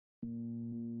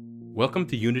Welcome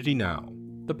to Unity Now,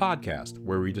 the podcast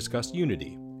where we discuss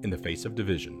unity in the face of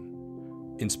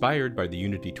division. Inspired by the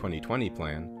Unity 2020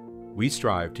 plan, we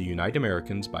strive to unite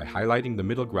Americans by highlighting the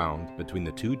middle ground between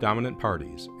the two dominant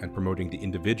parties and promoting the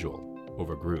individual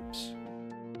over groups.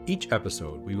 Each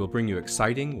episode, we will bring you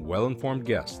exciting, well-informed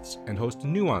guests and host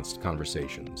nuanced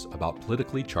conversations about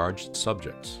politically charged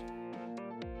subjects.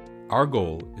 Our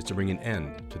goal is to bring an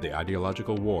end to the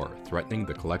ideological war threatening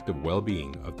the collective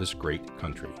well-being of this great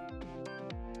country.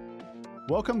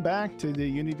 Welcome back to the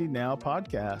Unity Now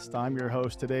podcast. I'm your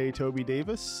host today, Toby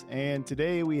Davis, and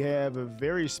today we have a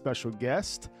very special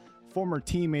guest, former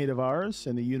teammate of ours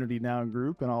in the Unity Now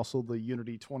group and also the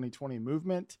Unity 2020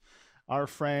 movement, our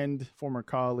friend, former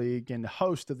colleague, and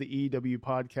host of the EW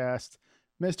podcast,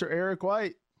 Mr. Eric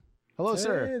White. Hello,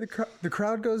 sir. The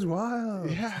crowd goes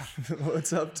wild. Yeah.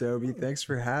 What's up, Toby? Thanks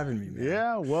for having me, man.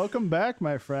 Yeah, welcome back,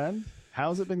 my friend.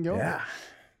 How's it been going? Yeah,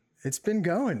 it's been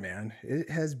going, man. It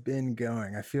has been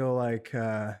going. I feel like,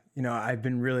 I've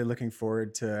been really looking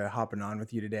forward to hopping on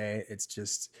with you today. It's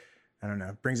just, I don't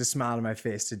know, brings a smile to my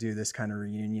face to do this kind of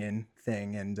reunion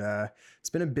thing. And it's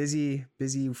been a busy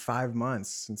 5 months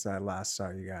since I last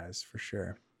saw you guys, for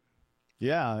sure.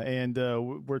 Yeah, and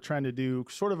we're trying to do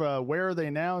sort of a Where Are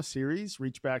They Now series,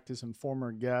 reach back to some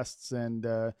former guests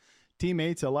and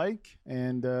teammates alike.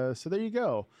 And so there you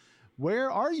go. Where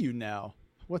are you now?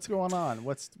 What's going on?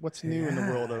 What's new in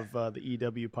the world of the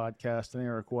EW podcast and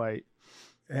Eric White?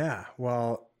 Yeah,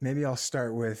 well, maybe I'll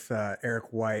start with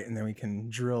Eric White, and then we can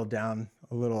drill down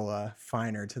a little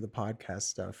finer to the podcast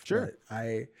stuff. Sure.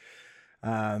 But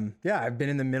I've been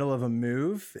in the middle of a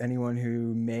move. Anyone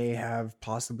who may have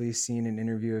possibly seen an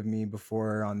interview of me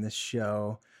before on this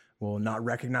show will not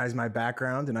recognize my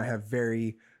background, and I have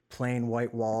very plain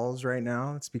white walls right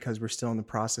now. It's because we're still in the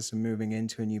process of moving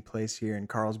into a new place here in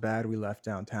Carlsbad. We left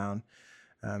downtown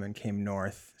and came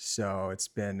north, so it's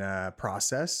been a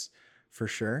process for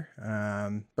sure,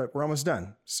 but we're almost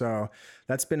done. So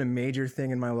that's been a major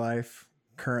thing in my life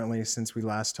currently since we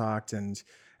last talked, and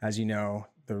as you know,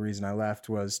 the reason I left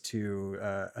was to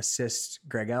assist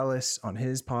Greg Ellis on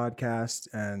his podcast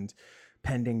and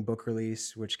pending book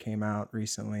release, which came out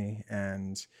recently.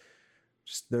 And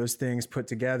just those things put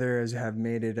together have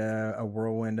made it a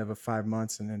whirlwind of 5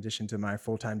 months in addition to my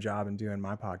full-time job and doing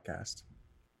my podcast.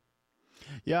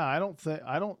 Yeah, I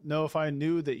don't know if I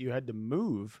knew that you had to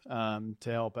move to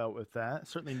help out with that.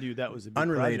 Certainly knew that was a big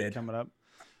project coming up.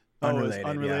 Unrelated.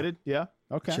 Unrelated? Yeah.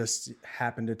 Okay. Just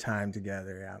happened to time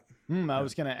together. Yeah. I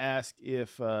was going to ask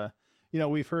if,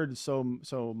 we've heard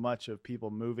so much of people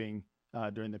moving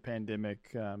during the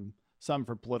pandemic, some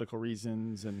for political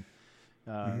reasons and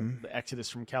the exodus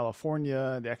from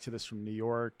California, the exodus from New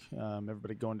York,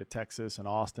 everybody going to Texas and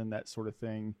Austin, that sort of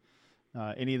thing.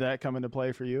 Any of that come into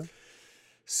play for you?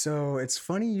 So it's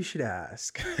funny you should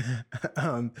ask.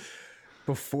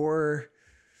 Before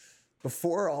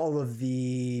all of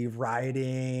the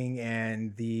rioting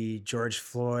and the George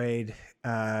Floyd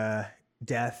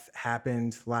death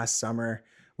happened last summer,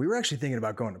 we were actually thinking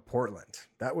about going to Portland.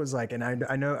 That was like, and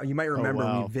I know you might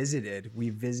remember we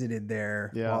visited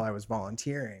there while I was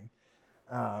volunteering.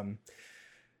 That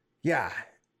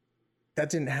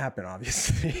didn't happen,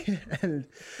 obviously. And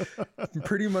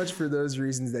pretty much for those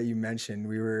reasons that you mentioned,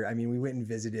 we went and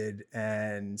visited,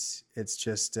 and it's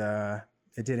just,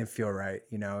 it didn't feel right.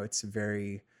 It's a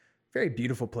very, very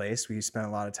beautiful place. We spent a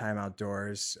lot of time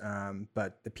outdoors,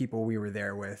 but the people we were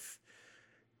there with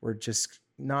were just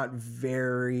not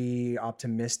very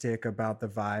optimistic about the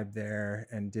vibe there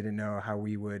and didn't know how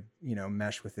we would,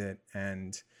 mesh with it.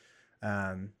 And,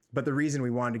 but the reason we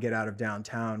wanted to get out of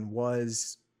downtown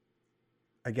was,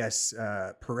 I guess,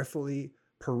 peripherally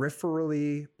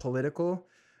political.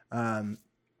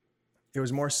 It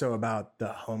was more so about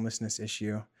the homelessness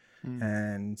issue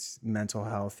and mental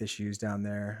health issues down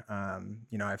there.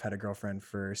 I've had a girlfriend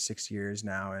for 6 years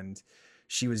now, and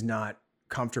she was not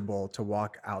comfortable to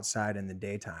walk outside in the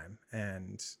daytime,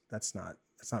 and that's not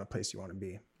a place you want to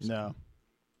be. So. No.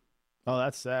 Oh,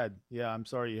 that's sad. Yeah, I'm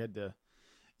sorry you had to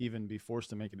even be forced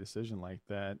to make a decision like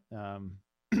that. I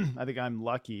think I'm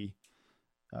lucky.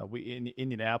 We in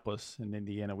Indianapolis in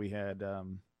Indiana, we had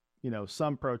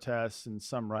some protests and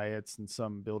some riots and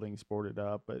some buildings boarded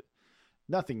up, but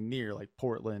nothing near like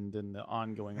Portland and the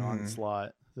ongoing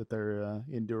onslaught that they're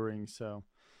enduring. So,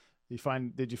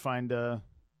 did you find a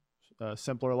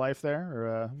simpler life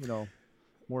there, or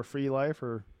more free life,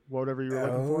 or whatever you were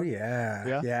looking for? Oh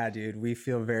yeah, dude. We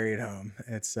feel very at home.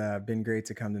 It's been great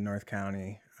to come to North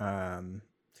County.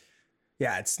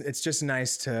 It's just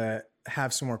nice to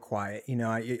have some more quiet. You know,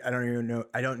 I don't even know.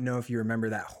 I don't know if you remember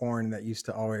that horn that used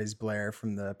to always blare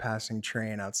from the passing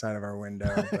train outside of our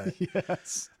window. But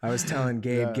Yes. I was telling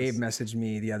Gabe. Yes. Gabe messaged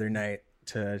me the other night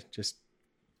to just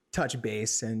touch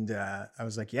base, and I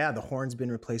was like, "Yeah, the horn's been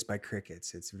replaced by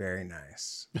crickets. It's very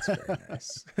nice. It's very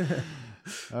nice."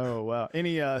 Oh wow.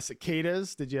 Any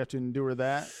cicadas? Did you have to endure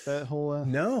that whole?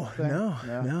 No, thing?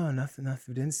 no, nothing.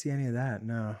 We didn't see any of that.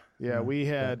 No. Yeah, No, we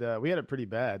had it pretty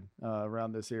bad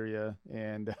around this area,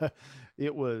 and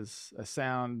it was a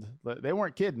sound. They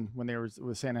weren't kidding when they was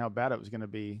saying how bad it was going to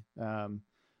be. It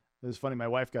was funny. My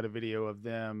wife got a video of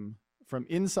them from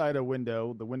inside a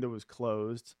window. The window was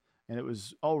closed, and it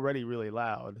was already really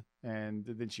loud. And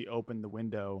then she opened the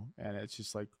window, and it's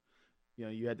just like, you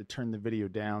know, you had to turn the video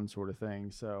down, sort of thing.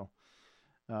 So,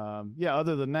 yeah.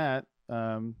 Other than that,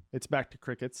 it's back to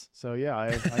crickets. So yeah, I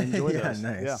enjoy yeah, those.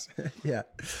 nice. Yeah.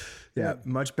 Yeah,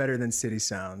 much better than city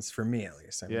sounds for me, at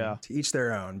least. I mean, Yeah. to each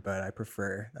their own, but I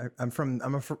prefer.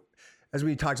 As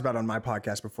we talked about on my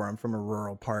podcast before, I'm from a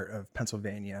rural part of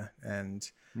Pennsylvania, and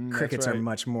crickets right. are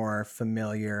much more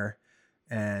familiar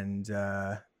and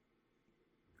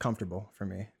comfortable for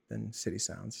me than city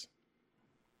sounds.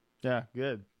 Yeah,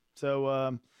 good.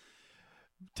 So,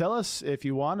 tell us if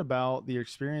you want about the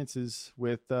experiences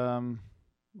with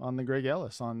on the Greg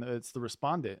Ellis it's the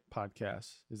Respondent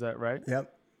podcast. Is that right?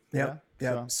 Yep.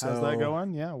 So how's that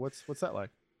going? Yeah. What's that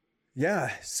like?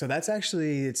 Yeah, so that's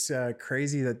actually, it's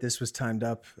crazy that this was timed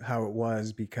up how it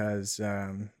was, because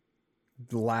the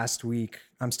last week,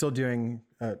 I'm still doing,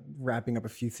 wrapping up a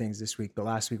few things this week, but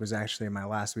last week was actually my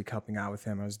last week helping out with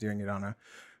him. I was doing it on a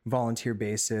volunteer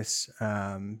basis,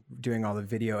 doing all the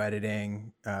video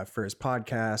editing for his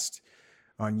podcast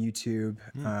on YouTube,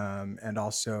 and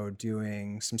also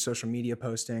doing some social media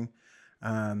posting.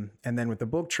 And then with the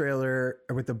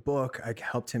book, I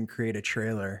helped him create a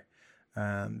trailer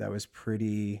that was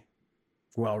pretty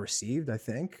well received, I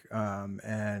think,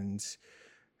 and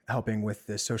helping with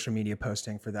the social media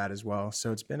posting for that as well.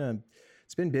 So it's been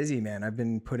busy, man. I've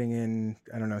been putting in,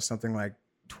 I don't know, something like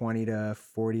 20 to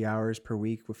 40 hours per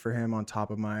week for him on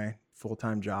top of my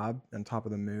full-time job, on top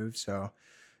of the move. So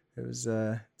it was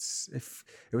it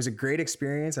was a great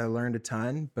experience. I learned a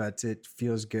ton, but it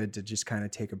feels good to just kind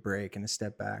of take a break and a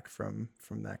step back from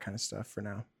that kind of stuff for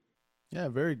now. Yeah,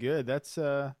 very good. That's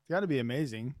got to be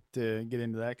amazing to get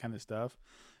into that kind of stuff.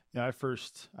 You know, I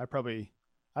first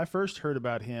heard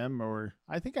about him, or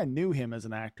I think I knew him as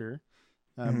an actor,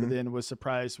 but then was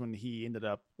surprised when he ended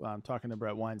up talking to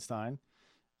Brett Weinstein.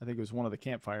 I think it was one of the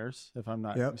campfires, if I'm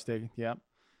not mistaken. Yep.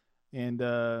 And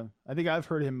I think I've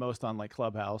heard him most on like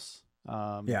Clubhouse.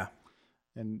 Yeah.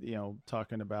 And, you know,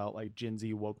 talking about like Gen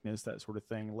Z wokeness, that sort of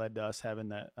thing, led to us having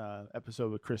that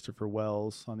episode with Christopher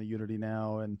Wells on the Unity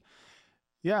Now. And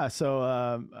yeah, so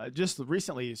I just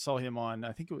recently saw him on,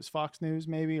 I think it was Fox News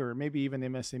maybe, or maybe even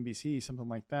MSNBC, something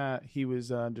like that. He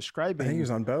was describing. I think he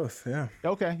was on both. Yeah.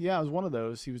 Okay. Yeah, it was one of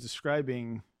those. He was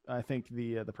describing, I think,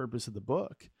 the purpose of the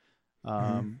book,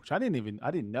 which I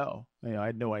didn't know. You know, I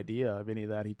had no idea of any of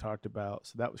that he talked about.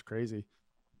 So that was crazy.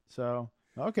 So,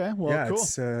 okay. Well, yeah,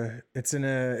 cool. It's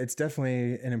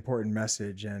definitely an important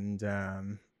message. And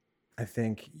I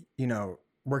think, you know,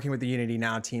 working with the Unity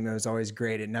Now team, it was always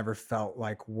great. It never felt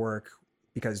like work,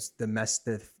 because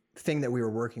the thing that we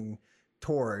were working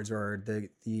towards, or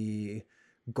the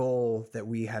goal that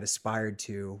we had aspired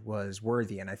to, was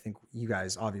worthy. And I think you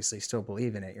guys obviously still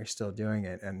believe in it. You're still doing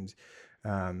it. And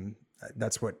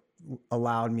that's what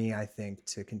allowed me, I think,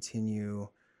 to continue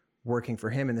working for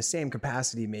him in the same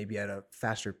capacity, maybe at a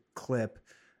faster clip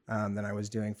than I was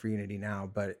doing for Unity Now.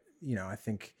 But, you know, I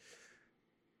think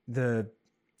the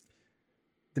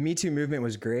Me Too movement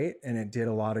was great, and it did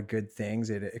a lot of good things.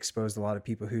 It exposed a lot of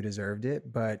people who deserved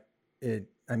it, but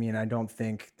I don't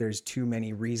think there's too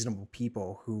many reasonable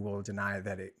people who will deny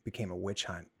that it became a witch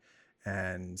hunt,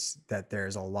 and that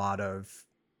there's a lot of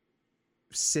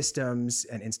systems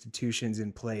and institutions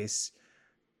in place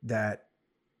that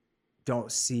don't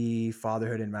see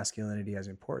fatherhood and masculinity as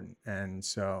important. And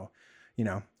so, you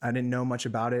know, I didn't know much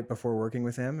about it before working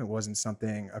with him. It wasn't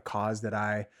a cause that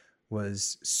I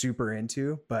was super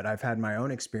into, but I've had my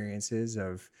own experiences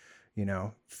of, you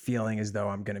know, feeling as though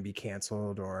I'm going to be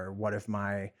canceled, or what if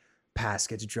my past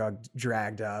gets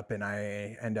dragged up and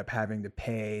I end up having to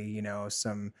pay, you know,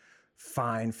 some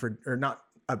fine or not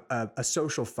a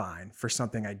social fine for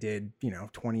something I did, you know,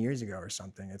 20 years ago or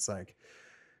something. It's like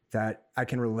that I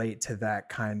can relate to that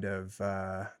kind of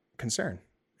concern.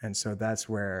 And so that's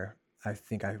where I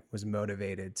think I was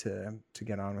motivated to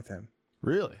get on with him.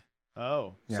 Really?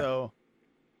 Oh, yeah. So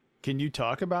can you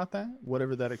talk about that?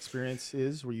 Whatever that experience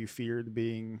is, where you feared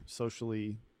being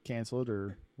socially cancel it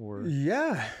or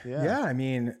yeah. I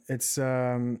mean, it's,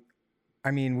 I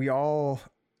mean,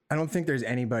 I don't think there's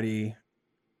anybody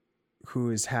who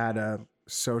has had a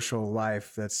social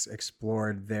life that's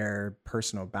explored their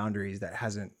personal boundaries that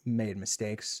hasn't made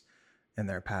mistakes in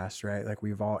their past, right? Like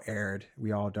we've all erred.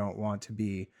 We all don't want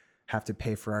to have to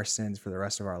pay for our sins for the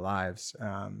rest of our lives.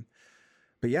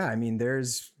 But yeah, I mean,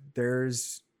 there's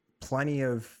plenty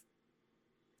of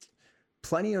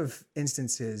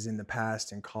instances in the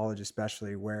past, in college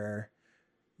especially, where,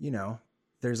 you know,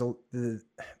 there's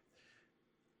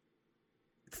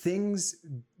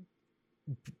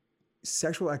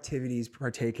sexual activities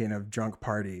partaken of drunk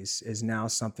parties is now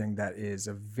something that is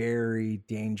a very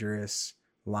dangerous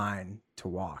line to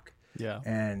walk. Yeah.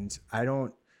 And I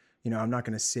don't, you know, I'm not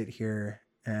going to sit here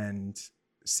and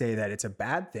say that it's a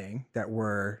bad thing that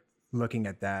we're looking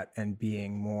at that and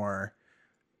being more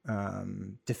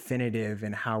definitive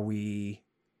in how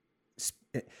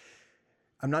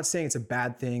I'm not saying it's a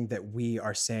bad thing that we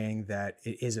are saying that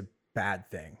it is a bad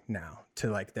thing now to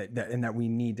like that and that we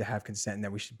need to have consent and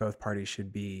that both parties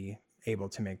should be able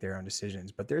to make their own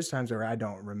decisions. But there's times where I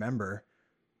don't remember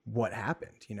what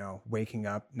happened, you know, waking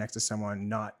up next to someone,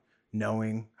 not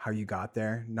knowing how you got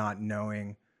there, not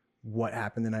knowing what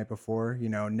happened the night before, you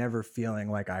know, never feeling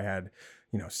like I had,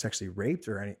 you know, sexually raped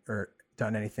or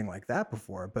done anything like that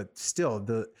before. But still,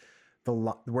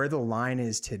 where the line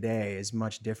is today is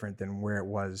much different than where it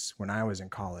was when I was in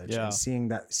college. Yeah. And seeing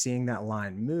that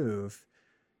line move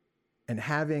and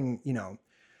having, you know,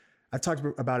 I've talked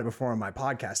about it before on my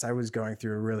podcast. I was going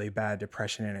through a really bad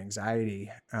depression and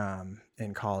anxiety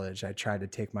in college. I tried to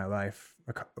take my life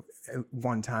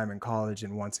one time in college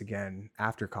and once again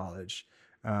after college.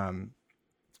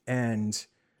 And,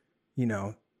 you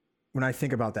know, when I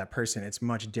think about that person, it's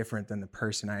much different than the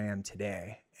person I am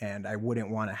today. And I wouldn't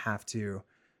want to have to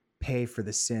pay for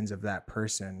the sins of that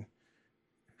person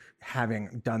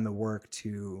having done the work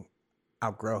to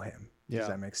outgrow him. Yeah. Does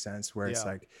that make sense? Where it's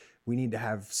like, we need to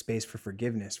have space for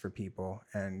forgiveness for people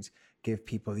and give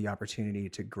people the opportunity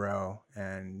to grow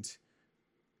and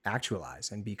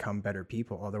actualize and become better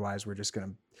people. Otherwise, we're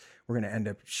going to end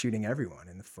up shooting everyone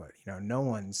in the foot. You know, no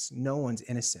one's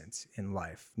innocent in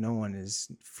life. No one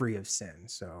is free of sin.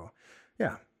 So,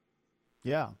 yeah.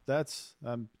 Yeah, that's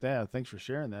thanks for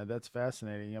sharing that. That's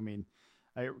fascinating. I mean,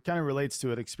 it kind of relates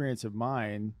to an experience of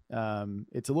mine.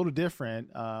 It's a little different.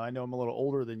 I know I'm a little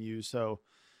older than you, so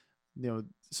you know,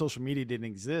 social media didn't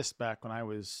exist back when I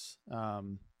was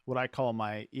what I call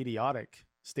my idiotic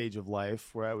stage of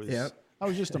life, where I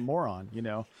was just a moron, you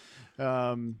know.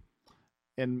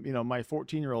 And, you know, my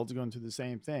 14-year-old's going through the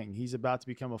same thing. He's about to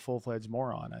become a full-fledged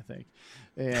moron, I think.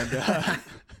 And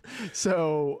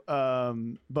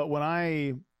but when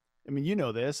I mean, you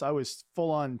know this, I was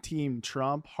full on team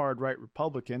Trump, hard right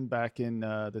Republican back in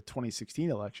the 2016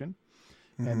 election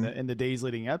and the days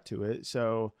leading up to it.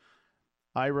 So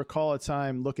I recall a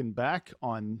time looking back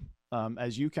on,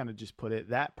 as you kind of just put it,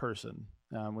 that person,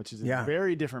 which is a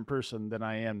very different person than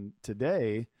I am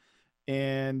today.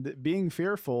 And being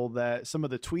fearful that some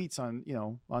of the tweets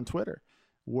on Twitter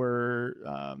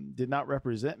did not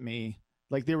represent me.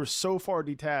 Like they were so far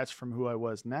detached from who I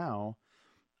was now.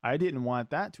 I didn't want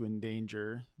that to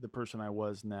endanger the person I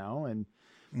was now. And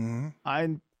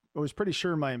I was pretty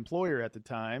sure my employer at the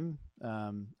time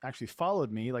actually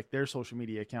followed me, like their social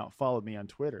media account followed me on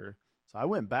Twitter. So I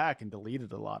went back and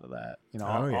deleted a lot of that. You know,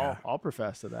 I'll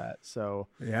profess to that. So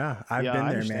yeah, I've been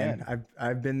there, man.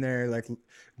 I've been there, like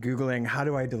Googling how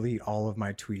do I delete all of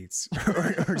my tweets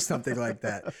or something like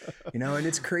that. You know, and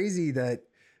it's crazy that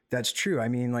that's true. I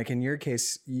mean, like in your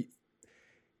case,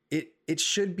 it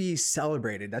should be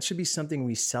celebrated. That should be something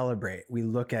we celebrate. We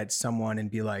look at someone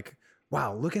and be like,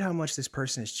 wow, look at how much this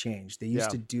person has changed. They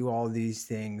used to do all these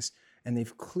things and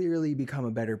they've clearly become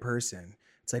a better person.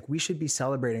 It's like we should be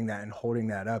celebrating that and holding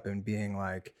that up and being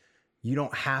like, you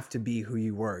don't have to be who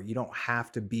you were.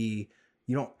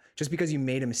 Just because you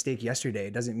made a mistake yesterday,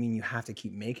 it doesn't mean you have to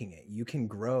keep making it. You can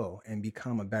grow and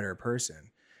become a better person.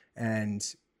 And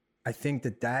I think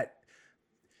that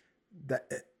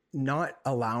not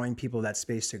allowing people that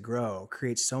space to grow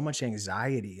creates so much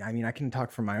anxiety. I mean, I can talk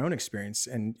from my own experience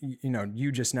and, you know,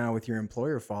 you just now with your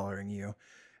employer following you,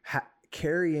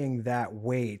 carrying that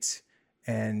weight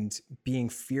and being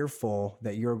fearful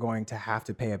that you're going to have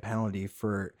to pay a penalty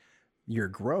for your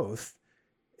growth,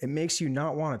 it makes you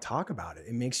not want to talk about it.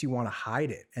 It makes you want to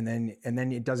hide it. And then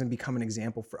it doesn't become an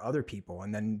example for other people.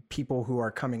 And then people who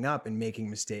are coming up and making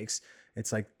mistakes,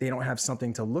 it's like they don't have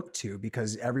something to look to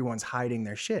because everyone's hiding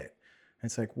their shit. And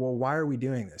it's like, well, why are we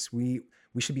doing this? We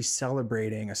should be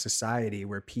celebrating a society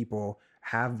where people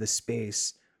have the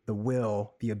space, the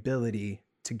will, the ability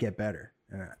to get better.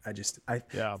 And I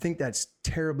Yeah. think that's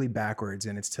terribly backwards,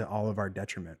 and it's to all of our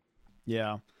detriment.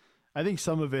 Yeah. I think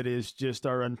some of it is just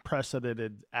our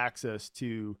unprecedented access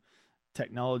to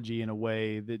technology in a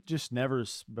way that just never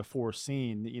before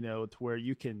seen, to where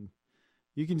you can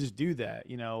just do that,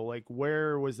 like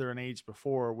where was there an age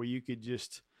before where you could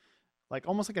just like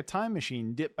almost like a time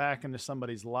machine, dip back into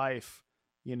somebody's life,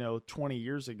 20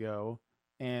 years ago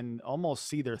and almost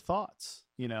see their thoughts,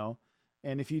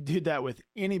 and if you did that with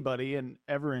anybody and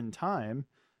ever in time,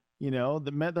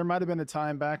 there might've been a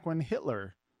time back when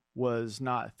Hitler was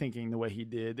not thinking the way he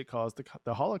did that caused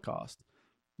the Holocaust,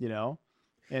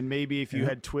 and maybe if you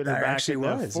had Twitter back in the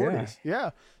 40s. Yeah.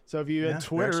 So if you had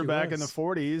Twitter back in the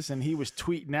 40s and he was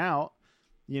tweeting out,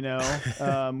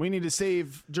 we need to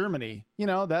save Germany,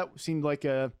 that seemed like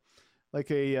a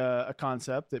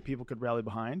concept that people could rally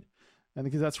behind. And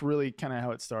because that's really kind of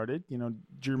how it started,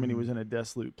 Germany was in a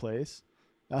desolate place.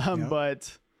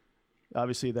 But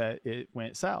obviously that it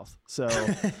went south. So,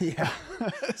 yeah.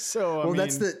 So,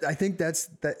 I think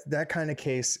that kind of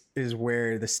case is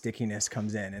where the stickiness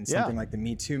comes in, and something like the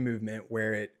Me Too movement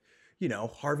where it,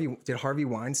 Harvey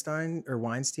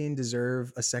Weinstein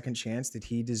deserve a second chance? Did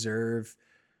he deserve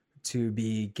to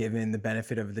be given the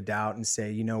benefit of the doubt and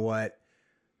say, you know what,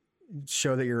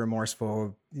 show that you're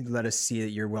remorseful, let us see that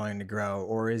you're willing to grow?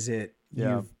 Or is it,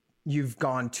 you've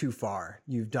gone too far.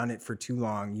 You've done it for too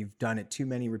long. You've done it too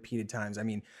many repeated times. I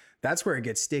mean, that's where it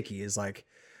gets sticky, is like,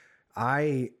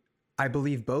 I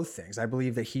believe both things. I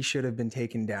believe that he should have been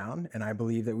taken down, and I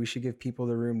believe that we should give people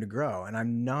the room to grow. And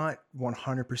I'm not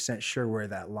 100% sure where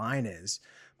that line is,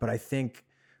 but I think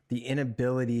the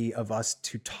inability of us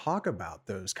to talk about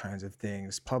those kinds of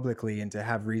things publicly and to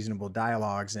have reasonable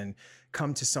dialogues and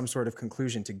come to some sort of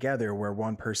conclusion together where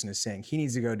one person is saying he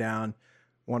needs to go down,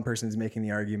 one person is making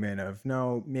the argument of,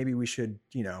 no, maybe we should,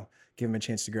 give him a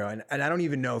chance to grow. And I don't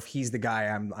even know if he's the guy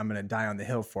I'm going to die on the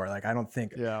hill for. Like, I don't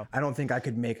think I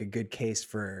could make a good case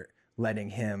for letting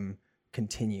him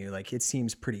continue. Like, it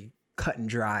seems pretty cut and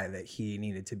dry that he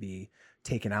needed to be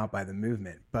taken out by the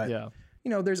movement. But,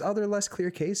 there's other less clear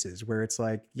cases where it's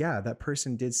like, that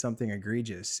person did something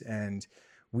egregious and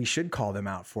we should call them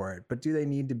out for it. But do they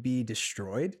need to be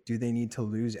destroyed? Do they need to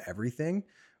lose everything?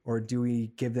 Or do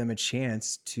we give them a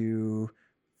chance to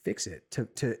fix it,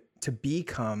 to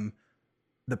become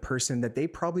the person that they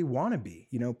probably want to be?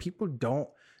 People don't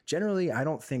generally, I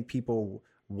don't think people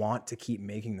want to keep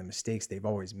making the mistakes they've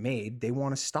always made. They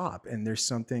want to stop. And there's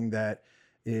something that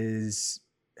is,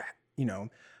 I'm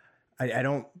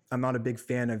not a big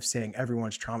fan of saying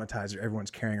everyone's traumatized or everyone's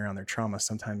carrying around their trauma.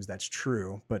 Sometimes that's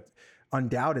true, but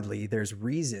undoubtedly there's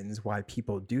reasons why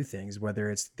people do things,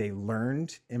 whether it's they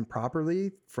learned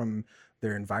improperly from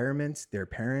their environment, their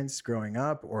parents growing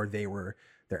up, or they're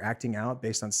acting out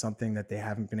based on something that they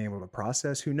haven't been able to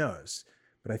process. Who knows?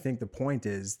 But I think the point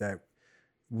is that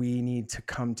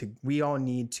we all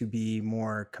need to be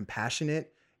more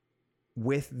compassionate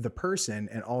with the person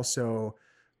and also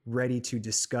ready to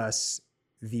discuss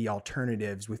the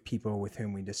alternatives with people with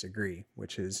whom we disagree,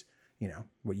 which is,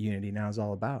 what Unity Now is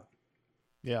all about.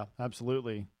 Yeah,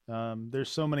 absolutely. There's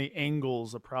so many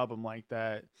angles a problem like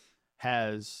that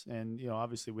has, and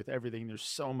obviously with everything, there's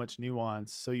so much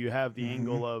nuance. So you have the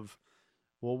angle of,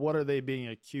 well, what are they being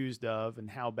accused of, and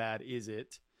how bad is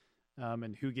it,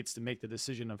 and who gets to make the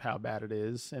decision of how bad it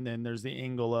is? And then there's the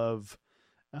angle of,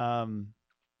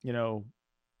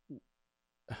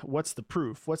 what's the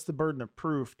proof? What's the burden of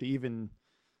proof to even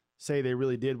say they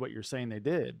really did what you're saying they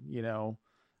did?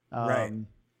 Right.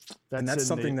 That's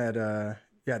something that.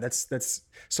 That's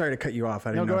sorry to cut you off.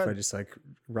 I didn't know if I just like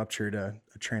ruptured a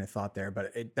train of thought there,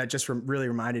 but that just really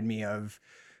reminded me of,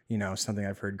 something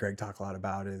I've heard Greg talk a lot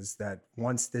about, is that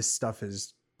once this stuff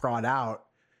is brought out,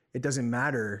 it doesn't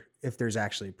matter if there's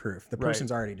actually proof. The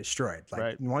person's already destroyed.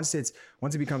 Like once it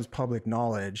becomes public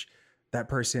knowledge, that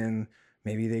person,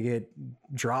 maybe they get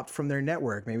dropped from their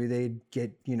network. Maybe they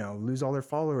get, lose all their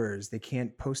followers. They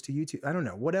can't post to YouTube. I don't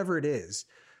know, whatever it is.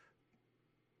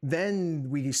 Then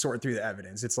we sort through the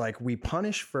evidence. It's like we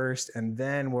punish first, and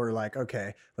then we're like,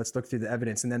 okay, let's look through the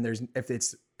evidence. And then if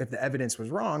the evidence was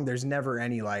wrong, there's never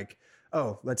any like,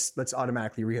 oh, let's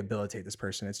automatically rehabilitate this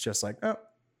person. It's just like, oh,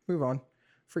 move on,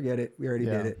 forget it. We already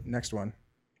did it. Next one.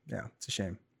 Yeah, it's a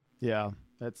shame. Yeah,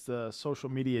 that's social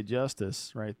media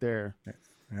justice right there.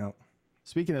 Yeah.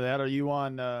 Speaking of that, are you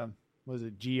on? Was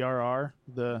it GRR,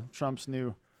 the Trump's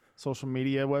new social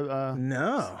media web?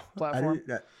 No platform.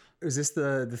 Is this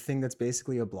the thing that's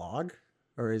basically a blog,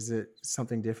 or is it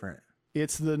something different?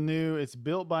 It's it's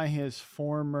built by his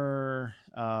former,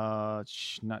 not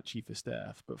chief of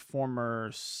staff, but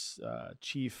former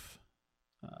chief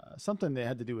something that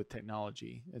had to do with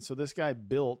technology. And so this guy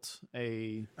built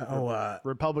a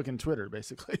Republican Twitter,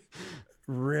 basically.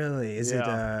 Really? Is it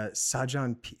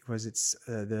Sajan? Was it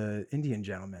the Indian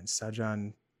gentleman,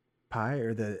 Sajan Pai,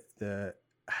 or the?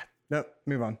 No,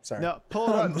 move on. Sorry. No, pull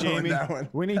it up, Jamie.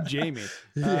 We need Jamie.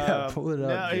 Yeah, pull it up.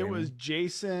 No, Jamie. it was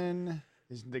Jason.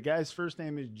 The guy's first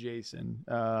name is Jason.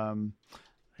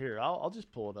 Here, I'll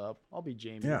just pull it up. I'll be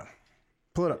Jamie. Yeah,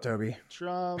 pull it up, Toby.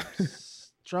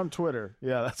 Trump Twitter.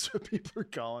 Yeah, that's what people are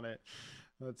calling it.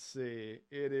 Let's see.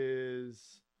 It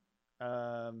is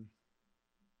Trump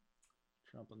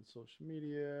on social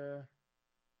media.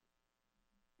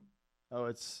 Oh,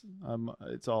 it's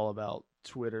all about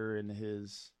Twitter and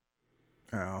his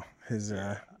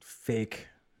fake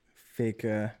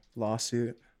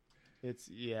lawsuit. It's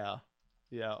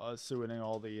suing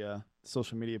all the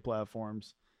social media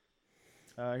platforms.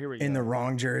 Here we go. In the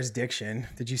wrong jurisdiction.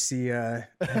 Did you see? Have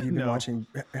you been watching?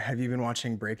 Have you been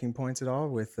watching Breaking Points at all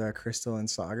with Crystal and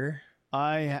Sagar?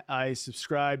 I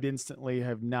subscribed instantly.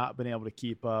 Have not been able to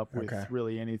keep up with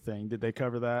really anything. Did they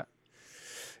cover that?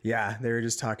 Yeah, they were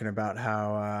just talking about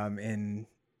how in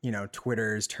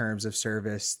Twitter's terms of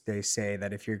service, they say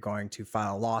that if you're going to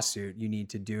file a lawsuit, you need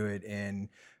to do it in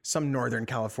some Northern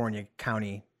California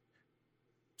county.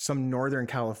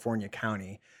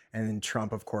 And then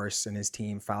Trump, of course, and his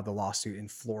team filed the lawsuit in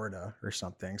Florida or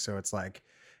something. So it's like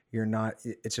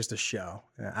it's just a show.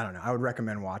 I don't know. I would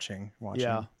recommend watching.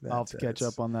 Yeah, I'll have to catch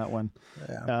up on that one.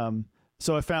 Yeah.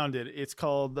 So I found it. It's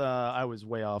called, I was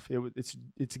way off. It's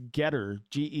Gettr,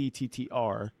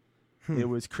 Gettr. It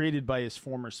was created by his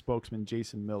former spokesman,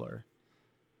 Jason Miller.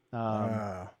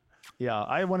 Yeah,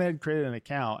 I went ahead and created an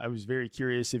account. I was very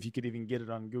curious if you could even get it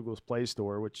on Google's Play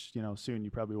Store, which, soon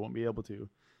you probably won't be able to.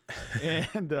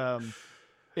 And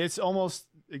it's almost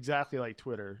exactly like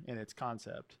Twitter in its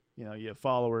concept. You have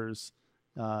followers.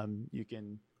 You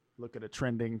can look at a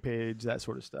trending page, that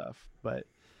sort of stuff. But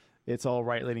it's all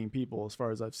right-leaning people as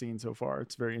far as I've seen so far.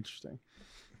 It's very interesting.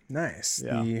 Nice.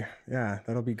 Yeah.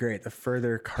 That'll be great. The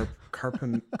further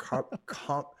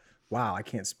wow, I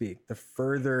can't speak. The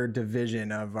further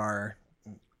division of our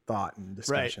thought and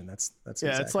discussion. Right. That's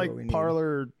exactly it's like what we need.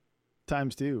 Parler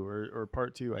times 2 or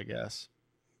part 2, I guess.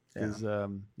 Because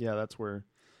that's where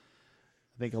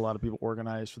I think a lot of people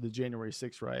organized for the January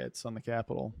 6th riots on the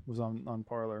Capitol was on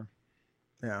Parler.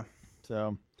 Yeah.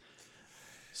 So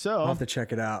I'll have to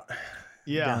check it out.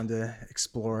 Yeah. Down to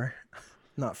explore.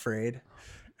 Not afraid.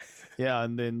 Yeah,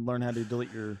 and then learn how to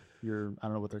delete your I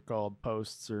don't know what they're called,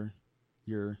 posts or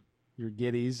your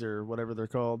gitties or whatever they're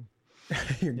called.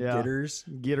 Your gitters.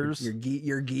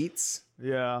 Your geets.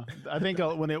 Yeah. I think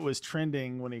when it was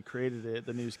trending, when he created it,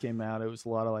 the news came out, it was a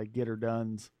lot of like getter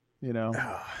duns,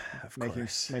 of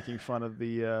course. Making fun of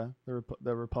the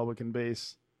Republican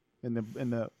base in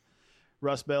the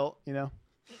Rust Belt, Yeah.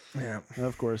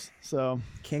 Of course. So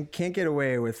can't can't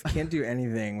do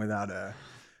anything without a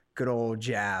good old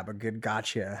jab, a good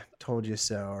gotcha, told you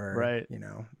so, or right.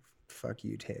 Fuck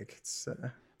you take. It's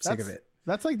sick of it.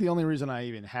 That's like the only reason I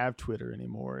even have Twitter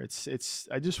anymore. It's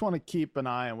I just want to keep an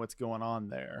eye on what's going on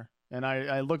there. And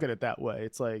I look at it that way.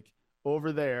 It's like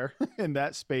over there in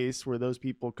that space where those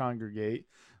people congregate,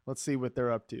 let's see what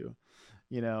they're up to.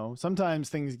 Sometimes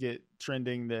things get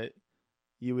trending that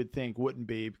you would think wouldn't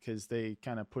be because they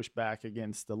kind of push back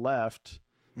against the left.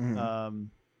 Mm-hmm.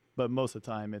 But most of the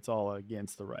time it's all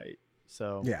against the right.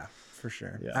 So yeah, for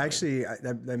sure. Yeah. Actually,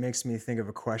 that makes me think of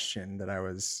a question that I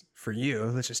was for you.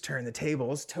 Let's just turn the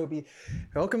tables. Toby,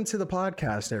 welcome to the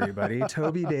podcast, everybody.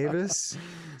 Toby Davis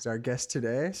is our guest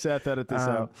today. Seth, edit this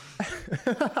out.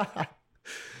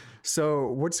 So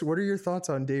what are your thoughts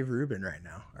on Dave Rubin right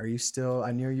now? Are you still,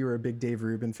 I knew you were a big Dave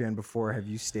Rubin fan before. Have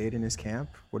you stayed in his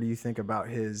camp? What do you think about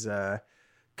his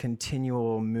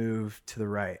continual move to the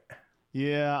right?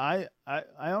 Yeah, I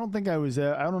don't think I was.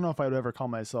 I don't know if I would ever call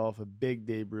myself a big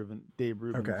Dave Rubin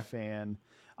fan.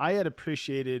 I had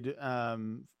appreciated. I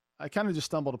kind of just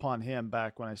stumbled upon him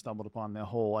back when I stumbled upon the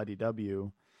whole IDW.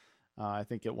 I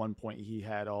think at one point he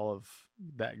had all of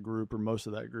that group or most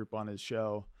of that group on his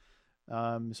show.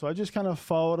 So I just kind of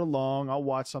followed along. I'll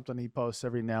watch something he posts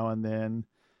every now and then.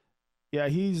 Yeah,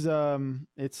 he's.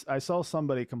 I saw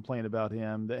somebody complain about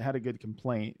him that had a good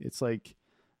complaint. It's like.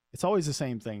 It's always the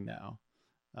same thing now.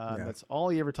 That's all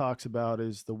he ever talks about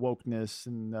is the wokeness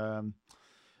and,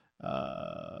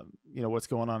 what's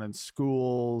going on in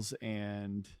schools.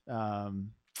 And,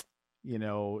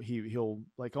 he'll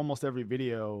like almost every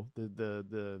video,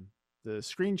 the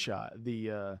screenshot,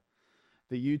 the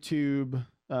YouTube,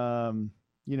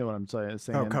 you know what I'm saying?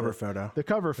 Oh, cover photo. The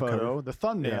cover photo, the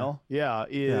thumbnail, is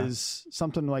Yeah.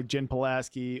 something like Jen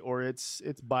Pulaski, or it's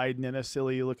Biden in a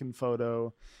silly looking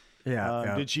photo.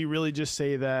 Yeah. Did she really just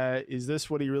say that? Is this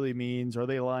what he really means? Are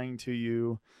they lying to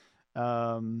you?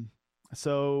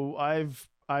 So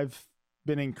I've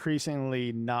been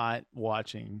increasingly not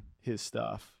watching his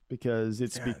stuff because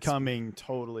it's becoming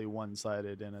totally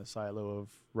one-sided in a silo of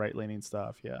right-leaning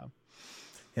stuff. Yeah.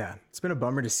 Yeah. It's been a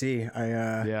bummer to see.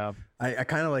 I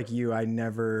kind of like you. I've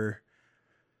never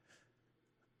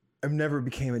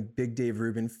became a big Dave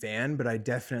Rubin fan, but I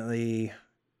definitely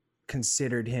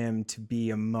considered him to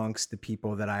be amongst the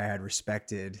people that I had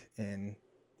respected in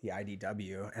the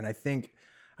IDW. And I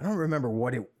don't remember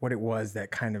what it was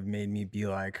that kind of made me be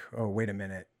like, oh, wait a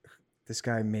minute, this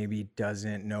guy maybe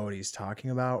doesn't know what he's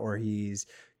talking about, or he's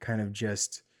kind of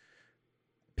just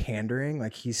pandering.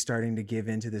 Like he's starting to give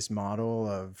into this model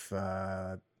of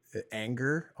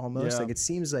anger almost. Like it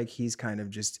seems like he's kind of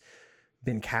just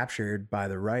been captured by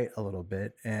the right a little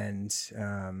bit. And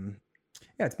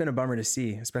it's been a bummer to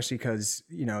see, especially because,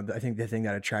 I think the thing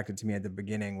that attracted to me at the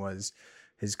beginning was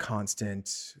his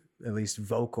constant, at least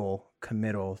vocal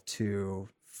committal to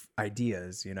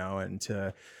ideas, and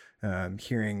to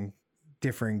hearing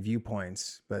differing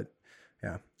viewpoints. But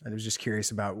yeah, I was just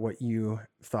curious about what you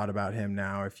thought about him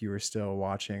now, if you were still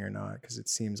watching or not, because it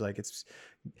seems like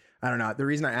I don't know. The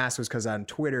reason I asked was because on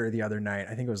Twitter the other night,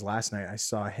 I think it was last night, I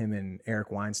saw him and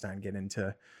Eric Weinstein get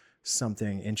into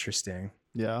something interesting.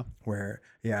 Yeah. Where,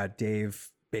 Dave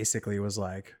basically was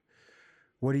like,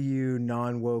 what do you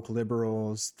non-woke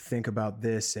liberals think about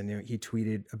this? And he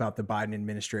tweeted about the Biden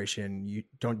administration.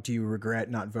 Do you regret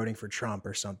not voting for Trump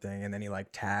or something? And then he like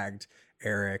tagged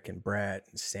Eric and Brett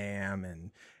and Sam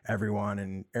and everyone.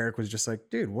 And Eric was just like,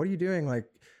 dude, what are you doing? Like,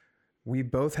 we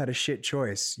both had a shit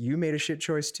choice. You made a shit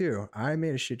choice too. I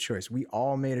made a shit choice. We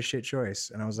all made a shit choice.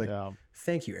 And I was like,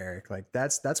 thank you, Eric. Like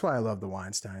that's why I love the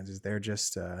Weinsteins, is they're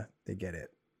just, they get it.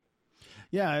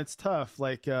 Yeah, it's tough.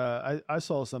 Like I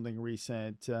saw something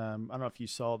recent. I don't know if you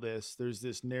saw this. There's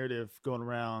this narrative going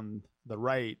around the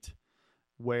right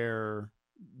where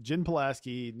Jen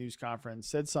Pulaski news conference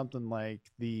said something like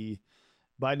the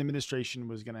Biden administration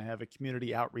was going to have a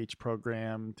community outreach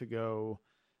program to go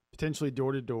potentially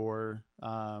door to door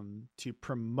to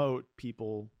promote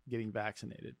people getting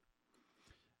vaccinated.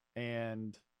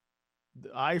 And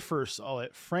I first saw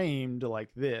it framed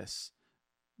like this.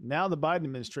 Now the Biden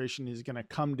administration is going to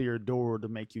come to your door to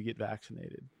make you get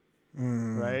vaccinated.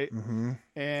 Right. Mm-hmm.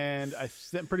 And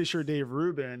I'm pretty sure Dave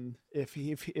Rubin, if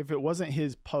it wasn't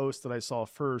his post that I saw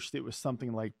first, it was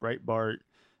something like Breitbart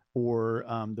or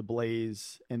The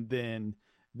Blaze. And then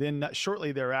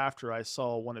shortly thereafter, I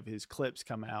saw one of his clips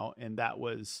come out, and it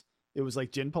was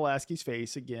like Jen Pulaski's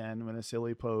face again in a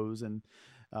silly pose. And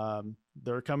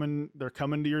they're coming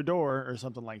to your door or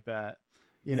something like that.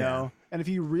 You know, and if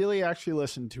you really actually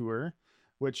listen to her,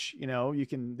 which, you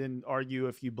can then argue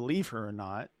if you believe her or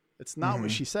not, it's not what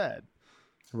she said.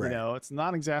 Right. It's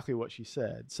not exactly what she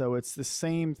said. So it's the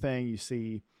same thing you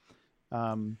see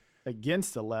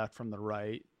against the left from the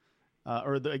right,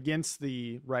 against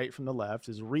the right from the left,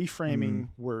 is reframing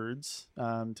words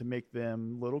to make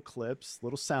them little clips,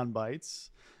 little sound bites,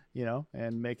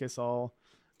 and make us all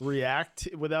react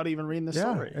without even reading the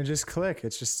story. And just click.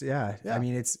 It's just, I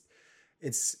mean,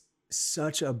 it's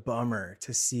such a bummer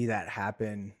to see that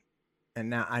happen. And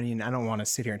now, I mean, I don't want to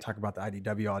sit here and talk about the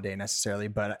IDW all day necessarily,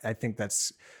 but I think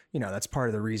that's part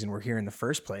of the reason we're here in the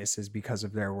first place, is because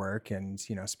of their work. And,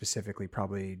 specifically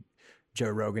probably Joe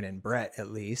Rogan and Brett,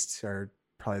 at least, are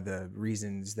probably the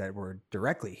reasons that we're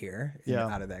directly here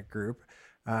out of that group.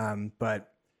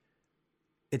 But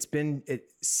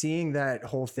seeing that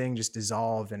whole thing just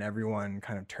dissolve and everyone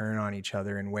kind of turn on each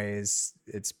other in ways,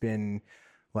 it's been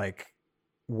like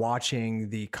watching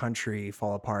the country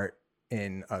fall apart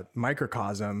in a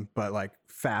microcosm, but like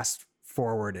fast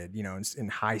forwarded, in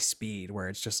high speed, where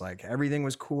it's just like everything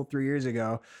was cool 3 years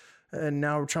ago, and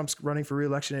now Trump's running for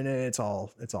re-election and it's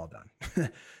all done.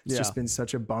 It's just been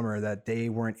such a bummer that they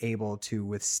weren't able to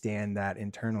withstand that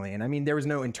internally. And I mean, there was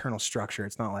no internal structure.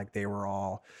 It's not like they were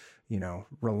all,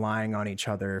 relying on each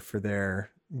other for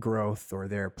their growth or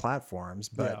their platforms,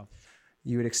 but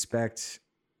you would expect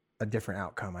a different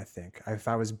outcome. I think if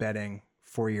I was betting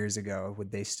 4 years ago,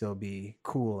 would they still be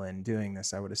cool in doing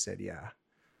this? I would have said,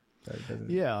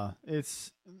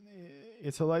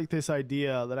 it's like this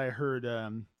idea that I heard.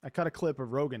 I caught a clip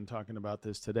of Rogan talking about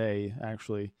this today.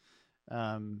 Actually,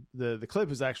 the clip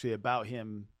is actually about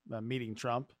him meeting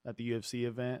Trump at the UFC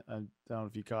event. I don't know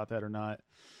if you caught that or not.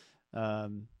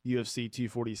 UFC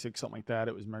 246, something like that.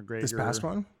 It was McGregor. This past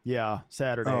one? Yeah,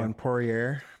 Saturday. Oh, and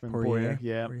Poirier.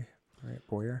 Yeah. Right,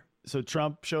 Boyer. So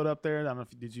Trump showed up there. I don't know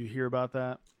did you hear about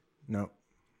that? No.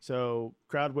 So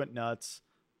crowd went nuts,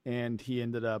 and he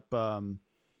ended up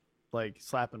like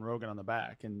slapping Rogan on the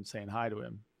back and saying hi to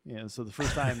him. So the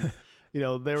first time,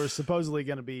 there was supposedly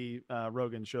going to be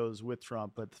Rogan shows with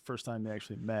Trump, but the first time they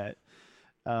actually met.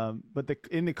 But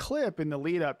in the clip, in the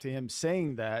lead up to him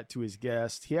saying that to his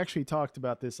guest, he actually talked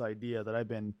about this idea that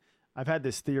I've had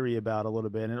this theory about a little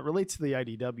bit, and it relates to the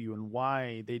IDW and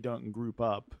why they don't group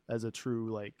up as a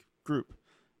true group.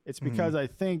 It's because I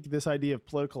think this idea of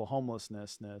political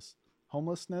homelessness,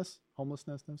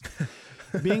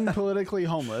 being politically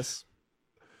homeless,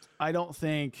 I don't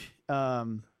think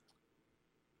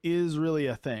is really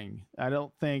a thing. I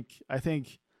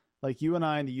think like you and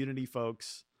I and the Unity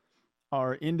folks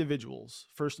are individuals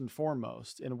first and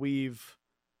foremost, and we've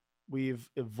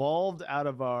evolved out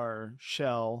of our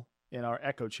shell in our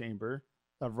echo chamber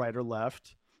of right or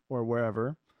left or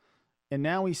wherever, and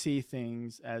now we see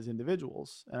things as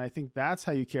individuals. And I think that's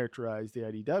how you characterize the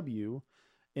IDW.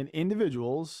 And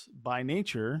individuals by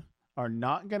nature are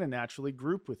not going to naturally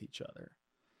group with each other.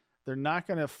 They're not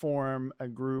going to form a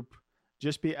group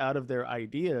just be out of their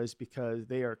ideas, because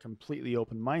they are completely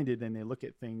open-minded and they look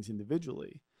at things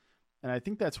individually. And I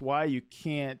think that's why you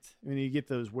can't, when you get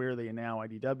those Where Are They Now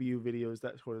IDW videos,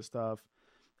 that sort of stuff,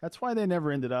 that's why they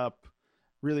never ended up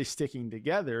really sticking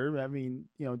together. I mean,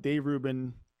 Dave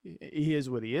Rubin, he is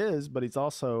what he is, but he's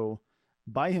also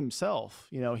by himself.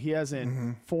 He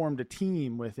hasn't formed a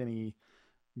team with any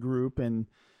group and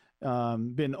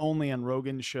been only on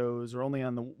Rogan shows or only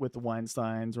with the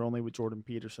Weinsteins or only with Jordan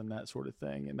Peterson, that sort of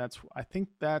thing. And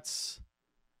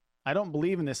I don't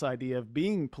believe in this idea of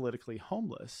being politically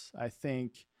homeless. I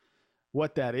think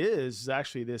what that is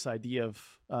actually this idea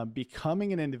of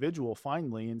becoming an individual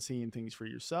finally and seeing things for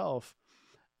yourself.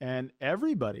 And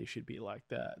everybody should be like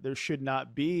that. There should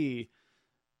not be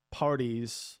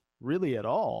parties really at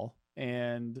all.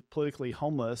 And politically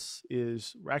homeless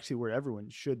is actually where everyone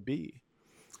should be.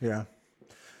 Yeah.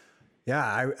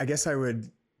 Yeah. I guess I would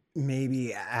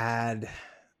maybe add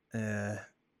a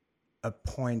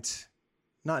point,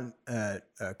 not a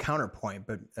counterpoint,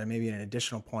 but maybe an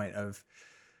additional point of,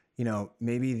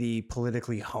 maybe the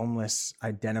politically homeless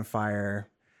identifier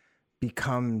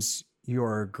becomes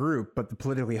your group, but the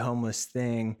politically homeless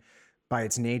thing by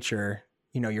its nature,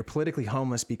 you're politically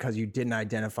homeless because you didn't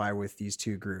identify with these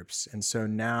two groups. And so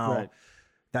now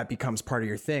that becomes part of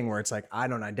your thing where it's like, I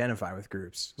don't identify with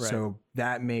groups. Right. So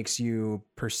that makes you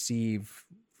perceive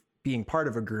being part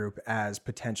of a group as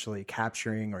potentially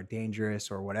capturing or dangerous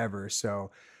or whatever.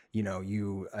 So,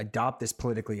 you adopt this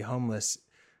politically homeless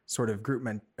sort of group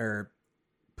or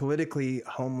politically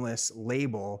homeless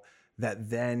label that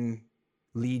then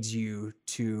leads you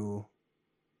to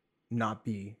not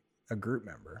be a group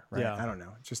member, right? Yeah. I don't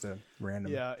know. It's just a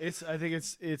random. Yeah. I think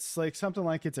it's like something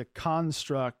like it's a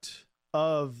construct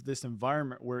of this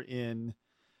environment we're in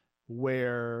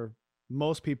where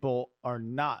most people are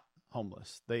not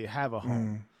homeless. They have a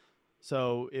home.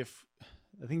 So I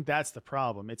think that's the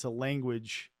problem. It's a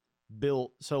language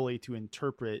built solely to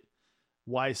interpret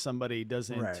why somebody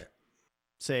doesn't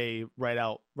say right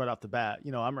out the bat,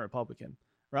 I'm a Republican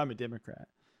or I'm a Democrat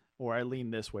or I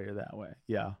lean this way or that way.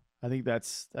 Yeah. I think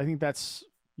that's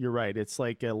you're right. It's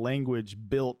like a language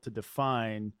built to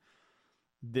define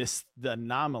the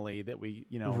anomaly that we,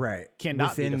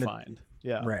 cannot be defined.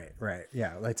 Right.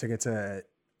 Yeah. It's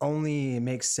only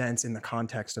makes sense in the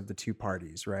context of the two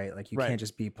parties, right? Like you can't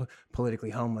just be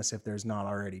politically homeless if there's not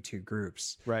already two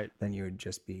groups. Right. Then you would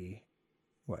just be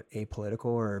apolitical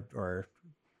or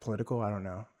political. I don't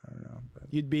know. But.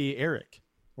 You'd be Eric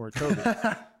or Toby.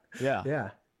 Yeah. Yeah.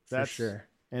 That's for sure.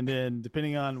 And then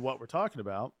depending on what we're talking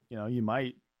about, you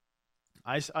might,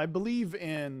 I believe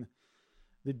in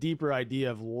the deeper idea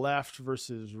of left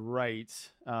versus right,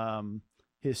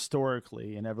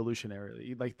 historically and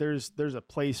evolutionarily. Like there's a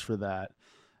place for that.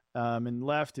 And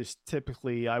left is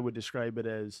typically, I would describe it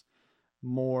as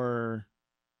more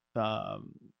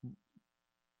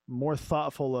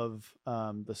thoughtful of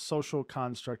the social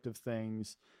construct of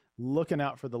things, looking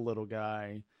out for the little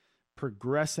guy,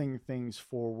 progressing things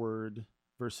forward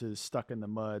versus stuck in the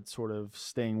mud, sort of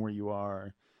staying where you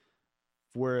are.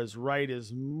 Whereas right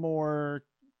is more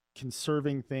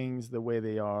conserving things the way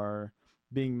they are,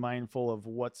 being mindful of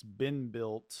what's been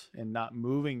built and not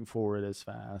moving forward as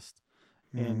fast,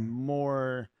 and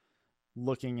more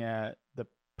looking at the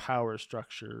power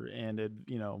structure and,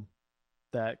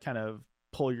 that kind of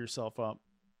pull yourself up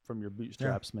from your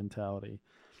bootstraps mentality.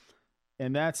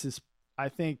 And I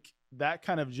think that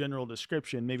kind of general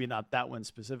description, maybe not that one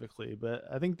specifically, but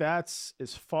I think that's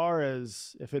as far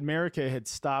as if America had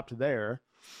stopped there,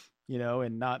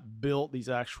 and not built these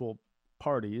actual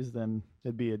parties, then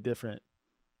it'd be a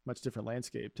much different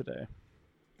landscape today.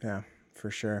 Yeah,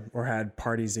 for sure. Or had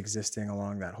parties existing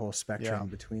along that whole spectrum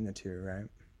between the two, right?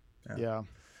 Yeah.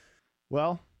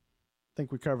 Well, I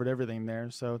think we covered everything there.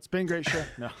 So it's been a great show.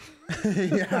 No.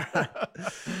 Yeah.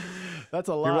 That's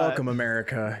a lot. You're welcome,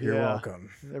 America. You're welcome.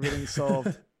 Everything's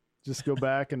solved. Just go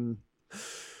back and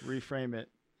reframe it.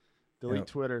 Delete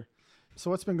Twitter. So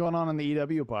what's been going on the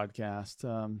EW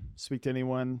podcast? Speak to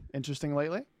anyone interesting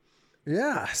lately?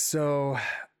 Yeah. So,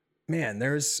 man,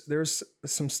 there's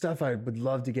some stuff I would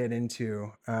love to get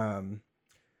into. I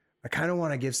kind of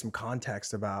want to give some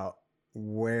context about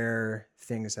where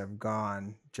things have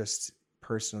gone just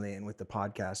personally and with the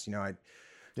podcast. I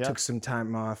took some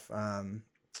time off,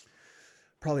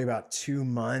 probably about 2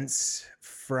 months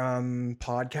from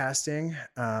podcasting.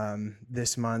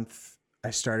 This month I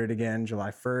started again,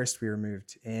 July 1st. We were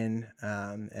moved in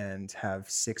and have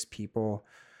 6 people,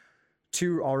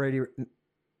 two already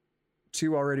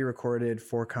recorded,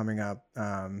 4 coming up.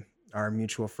 Our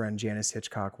mutual friend Janice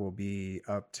Hitchcock will be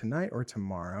up tonight or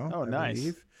tomorrow. Oh, nice.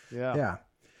 Believe. Yeah.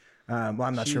 Well,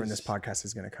 I'm not sure when this podcast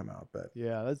is going to come out, but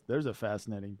there's a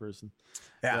fascinating person.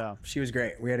 Yeah, she was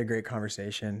great. We had a great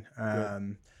conversation.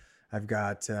 I've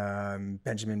got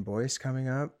Benjamin Boyce coming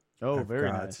up. Oh,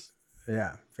 nice.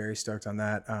 Yeah, very stoked on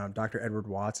that. Dr. Edward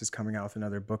Watts is coming out with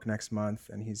another book next month,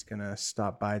 and he's going to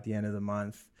stop by at the end of the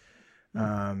month.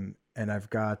 And I've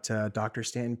got Dr.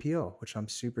 Stanton Peele, which I'm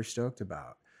super stoked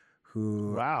about.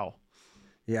 Wow.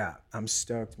 Yeah, I'm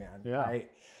stoked, man. Yeah.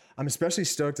 I'm especially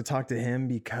stoked to talk to him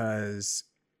because,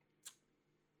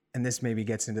 and this maybe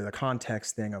gets into the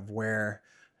context thing of where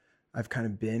I've kind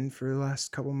of been for the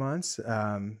last couple months.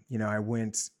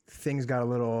 Things got a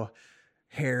little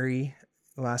hairy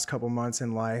the last couple months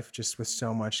in life, just with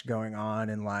so much going on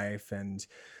in life. And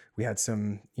we had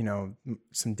some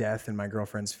death in my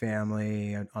girlfriend's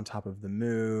family on top of the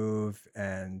move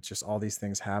and just all these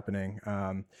things happening.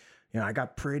 I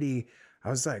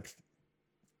was like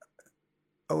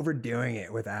overdoing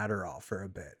it with Adderall for a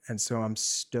bit. And so I'm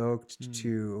stoked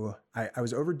I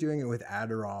was overdoing it with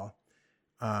Adderall.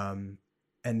 And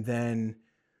then,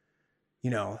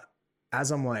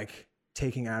 as I'm like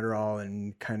taking Adderall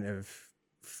and kind of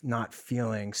not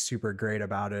feeling super great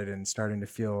about it and starting to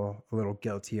feel a little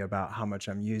guilty about how much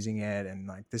I'm using it and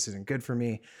like, this isn't good for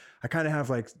me. I kind of have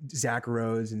like Zach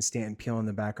Rhodes and Stanton Peele in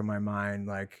the back of my mind.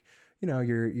 Like,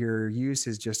 your use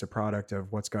is just a product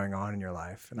of what's going on in your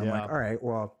life. And I'm like, all right,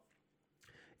 well,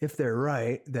 if they're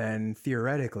right, then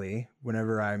theoretically,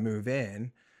 whenever I move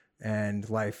in and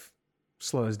life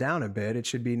slows down a bit, it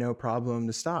should be no problem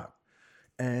to stop.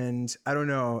 And I don't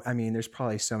know. I mean, there's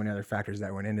probably so many other factors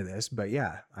that went into this, but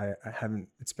yeah, I haven't,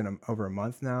 it's been over a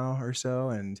month now or so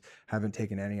and haven't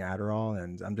taken any Adderall.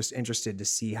 And I'm just interested to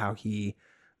see how he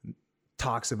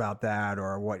talks about that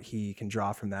or what he can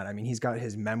draw from that. I mean, he's got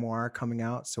his memoir coming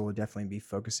out, so we'll definitely be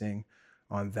focusing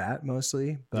on that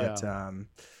mostly. But I'm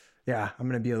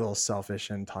going to be a little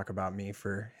selfish and talk about me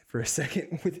for a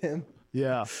second with him.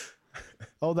 Yeah.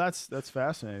 Oh, that's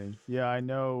fascinating. Yeah, I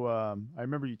know. I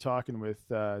remember you talking with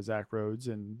Zach Rhodes,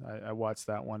 and I watched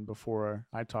that one before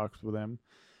I talked with him.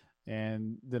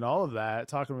 And then all of that,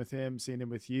 talking with him, seeing him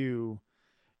with you,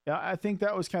 I think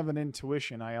that was kind of an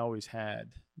intuition I always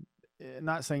had.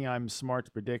 Not saying I'm smart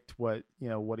to predict what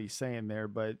he's saying there,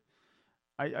 but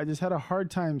I just had a hard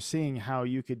time seeing how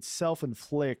you could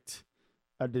self-inflict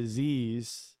a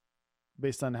disease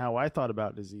based on how I thought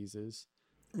about diseases.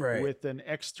 Right. With an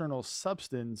external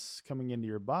substance coming into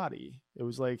your body. It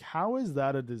was like, how is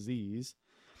that a disease?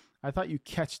 I thought you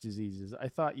catch diseases. I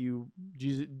thought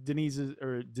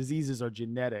diseases are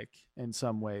genetic in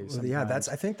some ways. Well, yeah,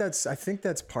 I think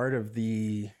that's part of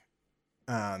the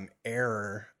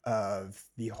error of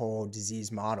the whole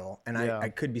disease model. And I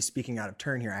could be speaking out of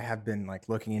turn here. I have been like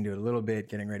looking into it a little bit,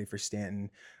 getting ready for Stanton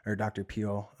or Dr.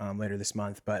 Peele later this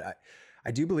month. But I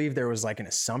do believe there was like an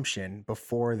assumption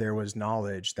before there was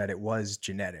knowledge that it was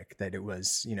genetic, that it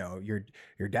was,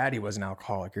 your daddy was an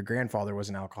alcoholic, your grandfather was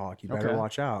an alcoholic. You better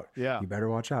watch out. Yeah. You better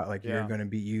watch out. Like you're going to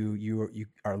be, you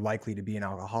are likely to be an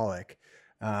alcoholic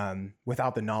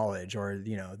without the knowledge or,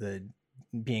 the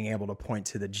being able to point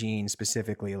to the gene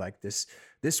specifically, like this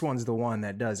one's the one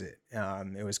that does it.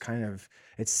 It was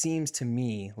it seems to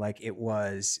me like it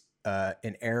was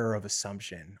an error of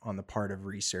assumption on the part of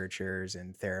researchers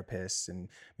and therapists and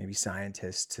maybe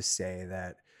scientists to say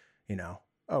that,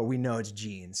 we know it's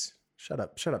genes. Shut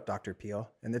up, Dr. Peele.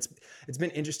 And it's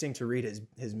been interesting to read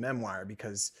his memoir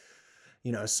because,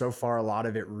 so far a lot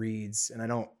of it reads, and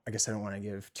I guess I don't want to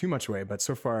give too much away, but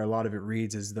so far a lot of it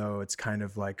reads as though it's kind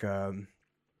of like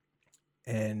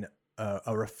an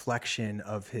a reflection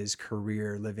of his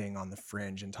career living on the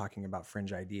fringe and talking about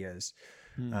fringe ideas,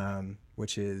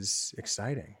 which is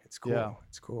exciting. It's cool. Yeah.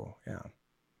 It's cool. Yeah.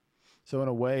 So in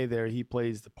a way there, he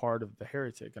plays the part of the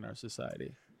heretic in our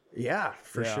society. Yeah,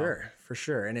 for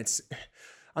sure. And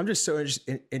I'm just so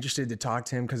interested to talk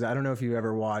to him because I don't know if you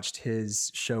ever watched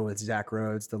his show with Zach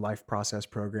Rhodes, the Life Process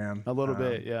Program. A little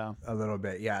bit. Yeah. A little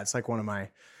bit. Yeah. It's like one of my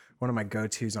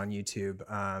go-tos on YouTube.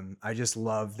 I just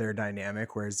love their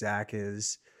dynamic where Zach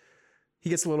he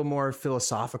gets a little more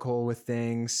philosophical with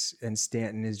things, and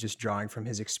Stanton is just drawing from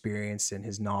his experience and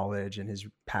his knowledge and his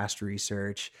past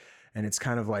research. And it's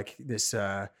kind of like this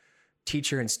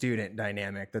teacher and student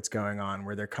dynamic that's going on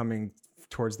where they're coming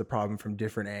towards the problem from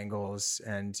different angles.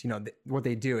 And, what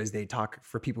they do is they talk,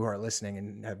 for people who are listening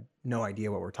and have no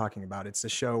idea what we're talking about. It's a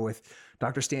show with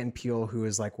Dr. Stanton Peele, who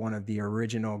is like one of the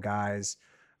original guys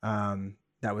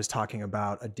that was talking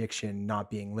about addiction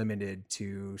not being limited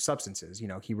to substances.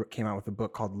 He came out with a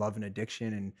book called Love and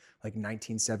Addiction in like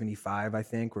 1975, I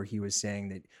think, where he was saying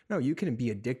that, no, you can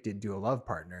be addicted to a love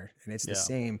partner. And it's the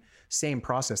same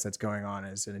process that's going on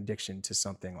as an addiction to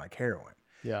something like heroin.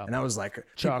 Yeah. And I was like,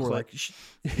 chocolate.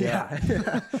 Yeah.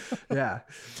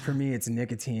 For me, it's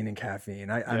nicotine and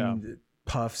caffeine. I'm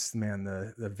puffs, man,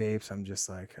 the vapes. I'm just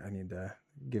like, I need to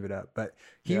give it up. But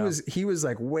he was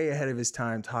like way ahead of his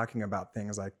time talking about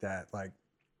things like that. Like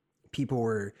people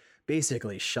were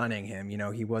basically shunning him.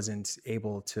 He wasn't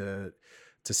able to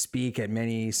speak at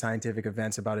many scientific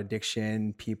events about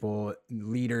addiction.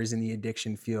 Leaders in the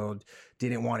addiction field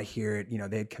didn't want to hear it.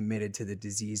 They had committed to the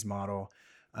disease model.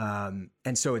 And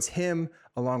so it's him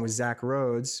along with Zach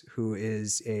Rhodes, who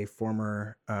is a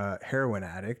former heroin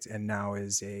addict and now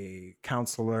is a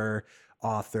counselor,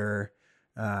 author,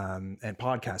 and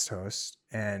podcast host.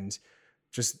 And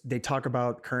just they talk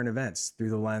about current events through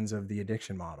the lens of the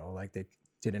addiction model. Like they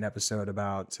did an episode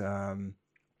about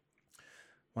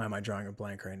why am I drawing a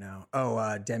blank right now?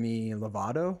 Oh, Demi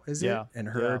Lovato, is it? And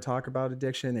her talk about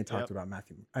addiction. They talked about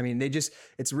Matthew. I mean,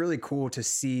 it's really cool to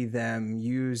see them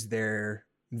use their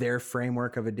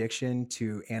framework of addiction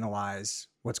to analyze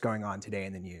what's going on today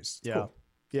in the news. It's cool.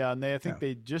 Yeah. And I think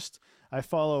I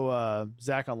follow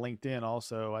Zach on LinkedIn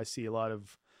also. I see a lot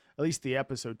of, at least the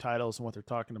episode titles and what they're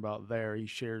talking about there. He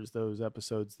shares those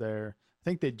episodes there. I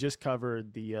think they just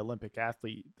covered the Olympic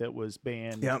athlete that was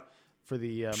banned for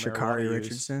the Sha'Carri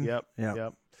Richardson. Yep.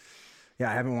 Yeah,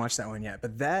 I haven't watched that one yet,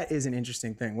 but that is an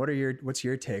interesting thing. What's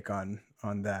your take on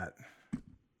that?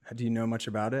 Do you know much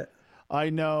about it? I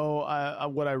know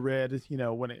what I read,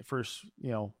 when it first,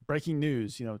 breaking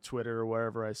news, Twitter or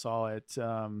wherever I saw it.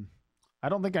 I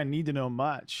don't think I need to know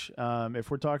much. If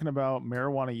we're talking about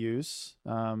marijuana use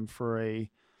for a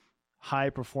high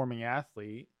performing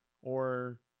athlete,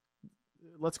 or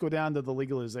let's go down to the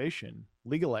legalization,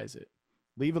 legalize it,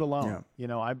 leave it alone.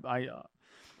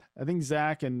 I think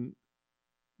Zach and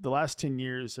the last 10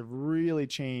 years have really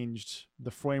changed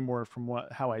the framework from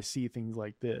how I see things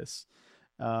like this.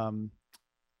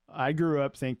 I grew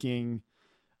up thinking,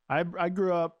 I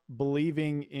grew up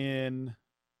believing in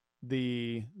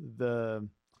the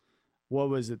what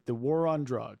was it? The war on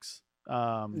drugs.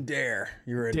 Dare.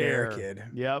 You were a Dare kid.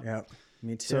 Yep.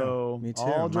 Me too. So me too.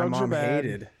 All drugs My mom are bad.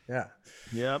 hated. Yeah.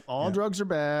 Yep. All drugs are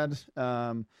bad.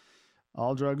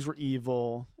 All drugs were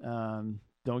evil.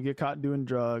 Don't get caught doing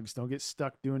drugs. Don't get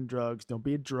stuck doing drugs. Don't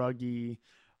be a druggie.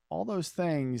 All those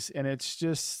things. And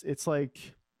it's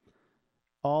like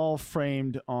all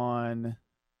framed on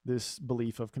this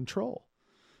belief of control.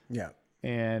 Yeah.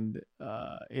 And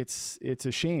it's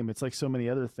a shame. It's like so many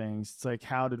other things. It's like,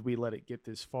 how did we let it get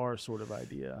this far sort of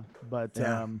idea? But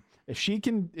if she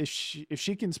can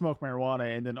smoke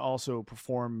marijuana and then also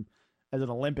perform as an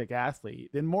Olympic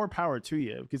athlete, then more power to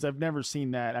you, because I've never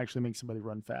seen that actually make somebody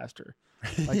run faster.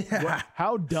 Like,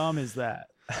 how dumb is that?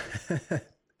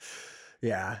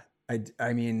 Yeah.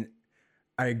 I mean,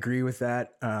 I agree with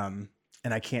that.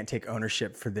 And I can't take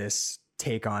ownership for this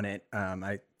take on it.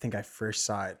 I think I first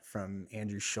saw it from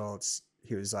Andrew Schultz.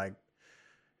 He was like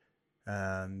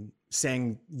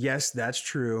saying, yes, that's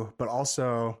true, but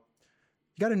also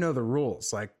you got to know the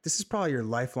rules. Like, this is probably your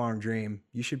lifelong dream.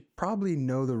 You should probably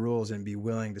know the rules and be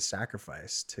willing to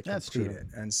sacrifice to complete it.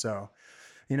 And so,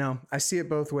 I see it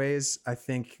both ways. I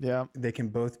think they can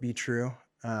both be true.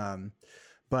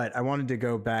 But I wanted to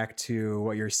go back to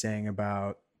what you're saying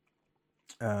about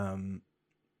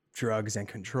drugs and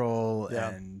control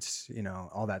and,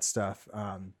 all that stuff.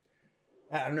 I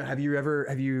don't know.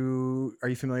 Are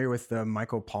you familiar with the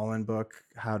Michael Pollan book,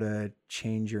 How to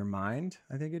Change Your Mind?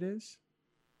 I think it is.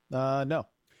 No.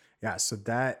 Yeah. So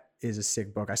that is a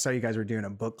sick book. I saw you guys were doing a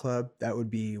book club. That would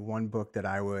be one book that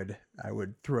I would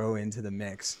throw into the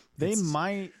mix.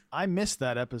 I missed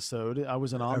that episode. I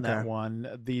wasn't on that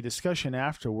one. The discussion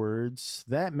afterwards,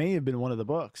 that may have been one of the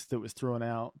books that was thrown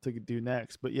out to do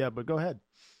next. But go ahead.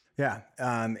 Yeah.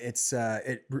 I'm going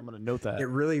to note that. It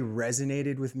really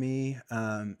resonated with me.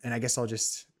 And I guess I'll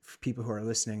just, for people who are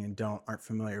listening and aren't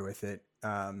familiar with it.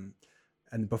 And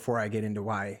before I get into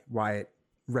why it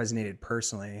resonated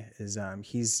personally is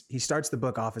he starts the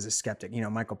book off as a skeptic.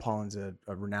 Michael Pollan's a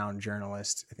renowned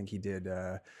journalist. I think he did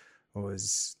what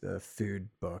was the food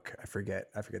book? I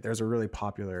forget. There's a really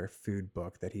popular food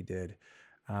book that he did.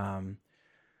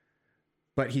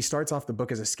 But he starts off the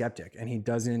book as a skeptic, and he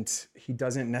doesn't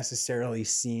necessarily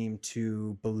seem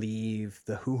to believe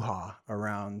the hoo-ha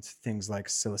around things like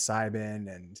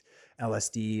psilocybin and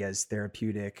LSD as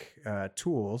therapeutic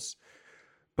tools.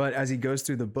 But as he goes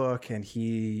through the book and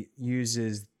he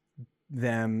uses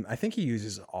them, I think he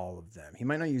uses all of them. He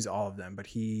might not use all of them, but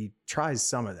he tries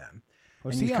some of them.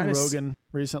 Was he on Rogan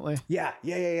recently? Yeah.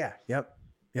 Yep.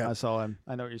 I saw him.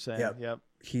 I know what you're saying. Yep.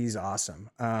 He's awesome.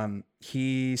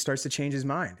 He starts to change his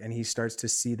mind, and he starts to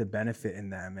see the benefit in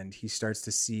them, and he starts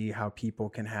to see how people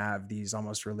can have these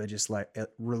almost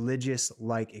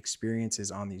religious-like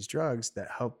experiences on these drugs that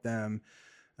help them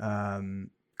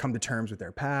come to terms with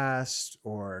their past,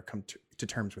 or come to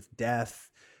terms with death,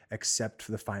 accept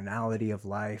the finality of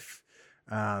life.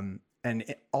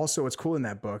 Also what's cool in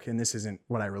that book, and this isn't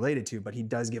what I related to, but he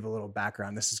does give a little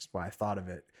background. This is why I thought of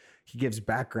it. He gives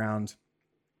background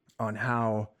on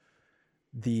how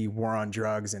the war on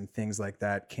drugs and things like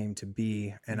that came to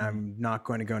be. And I'm not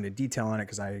going to go into detail on it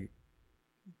because I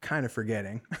kind of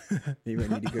forgetting. Maybe I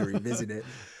need to go revisit it.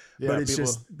 But it's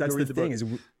just, that's the thing is,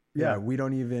 we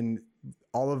don't even,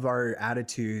 all of our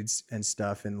attitudes and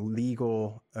stuff and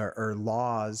legal or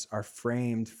laws are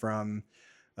framed from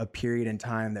a period in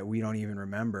time that we don't even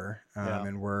remember.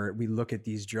 And we look at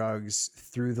these drugs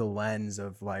through the lens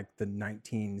of like the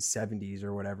 1970s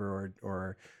or whatever,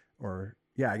 or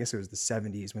I guess it was the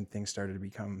 70s when things started to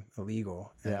become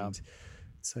illegal. And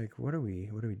it's like, what are we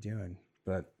doing?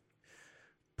 But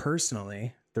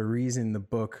personally, the reason the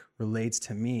book relates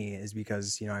to me is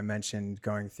because, I mentioned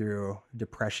going through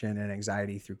depression and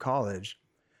anxiety through college.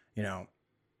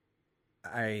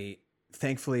 I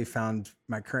thankfully found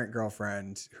my current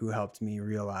girlfriend who helped me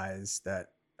realize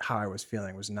that how I was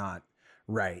feeling was not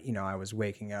right. I was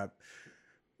waking up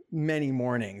many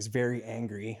mornings very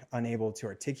angry, unable to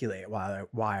articulate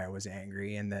why I was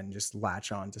angry, and then just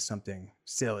latch on to something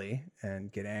silly and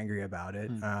get angry about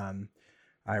it.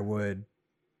 I would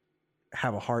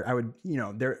have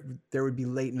there would be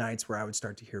late nights where I would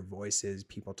start to hear voices,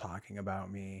 people talking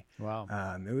about me. Wow.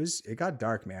 It got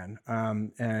dark, man.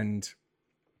 And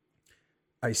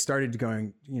I started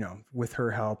going, with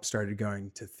her help, started going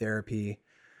to therapy.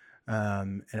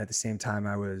 And at the same time,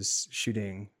 I was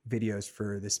shooting videos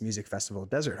for this music festival,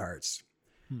 Desert Hearts.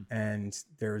 And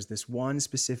there was this one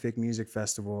specific music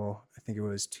festival, I think it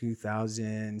was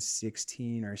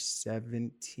 2016 or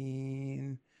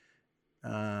 17,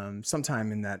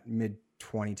 sometime in that mid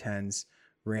 2010s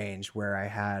range, where I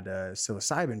had a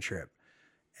psilocybin trip.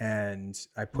 And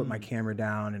I put my camera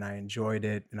down and I enjoyed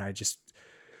it. And I just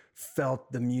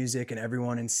felt the music and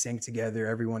everyone in sync together,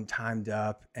 everyone timed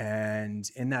up. And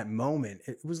in that moment,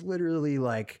 it was literally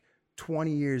like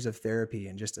 20 years of therapy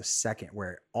in just a second,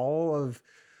 where all of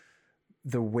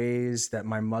the ways that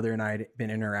my mother and I had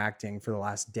been interacting for the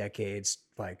last decades,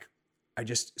 like I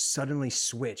just suddenly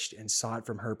switched and saw it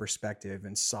from her perspective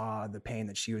and saw the pain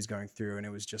that she was going through. And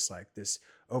it was just like this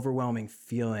overwhelming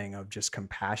feeling of just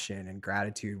compassion and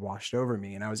gratitude washed over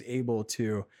me. And I was able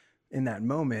to, in that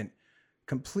moment,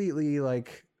 completely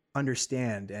like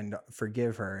understand and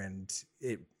forgive her. And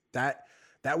that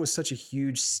was such a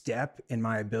huge step in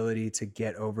my ability to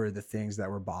get over the things that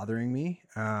were bothering me,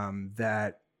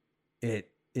 that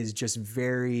it is just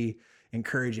very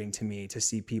encouraging to me to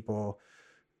see people,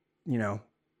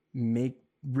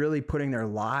 really putting their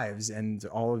lives and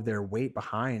all of their weight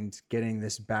behind getting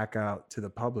this back out to the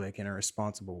public in a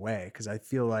responsible way. Cause I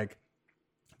feel like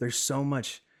there's so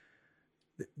much.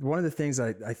 One of the things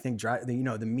I think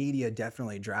the media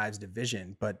definitely drives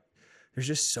division, but there's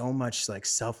just so much like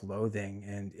self-loathing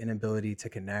and inability to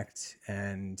connect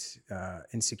and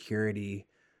insecurity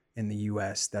in the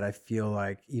US that I feel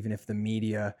like even if the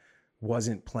media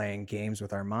wasn't playing games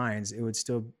with our minds, we would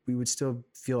still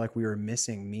feel like we were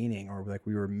missing meaning, or like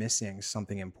we were missing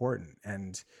something important.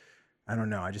 And I don't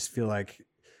know, I just feel like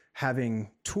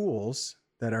having tools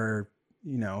that are,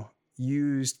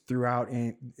 used throughout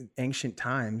ancient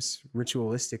times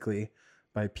ritualistically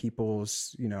by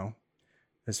people's,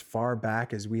 as far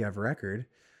back as we have record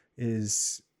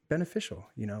is beneficial.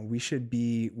 You know, we should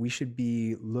be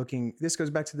looking, this goes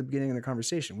back to the beginning of the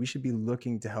conversation. We should be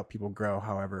looking to help people grow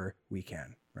however we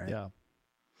can. Right. Yeah.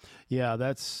 Yeah.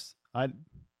 That's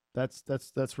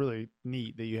really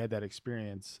neat that you had that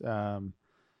experience.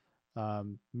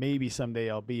 Maybe someday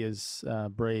I'll be as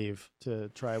brave to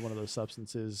try one of those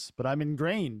substances, but I'm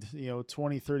ingrained,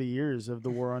 20, 30 years of the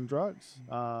war on drugs.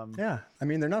 Yeah. I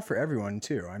mean, they're not for everyone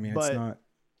too. I mean, it's not.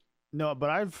 No, but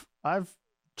I've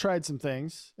tried some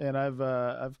things, and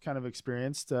I've kind of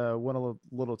experienced, went a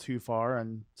little too far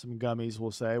on some gummies,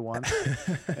 we'll say once.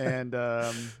 And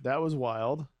that was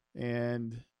wild.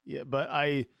 And yeah, but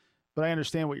I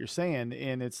understand what you're saying.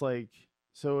 And it's like,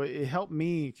 so it helped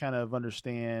me kind of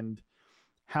understand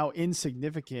how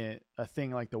insignificant a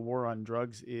thing like the war on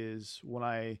drugs is when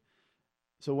I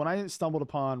stumbled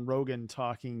upon Rogan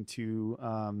talking to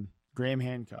Graham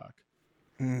Hancock.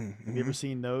 Mm-hmm. Have you ever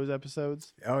seen those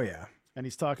episodes? Oh yeah. And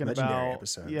he's talking Legendary about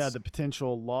episodes. the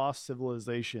potential lost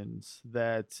civilizations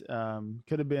that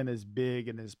could have been as big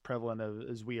and as prevalent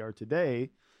as we are today.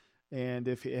 And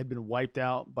if it had been wiped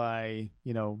out by,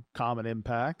 common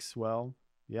impacts, well,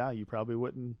 yeah, you probably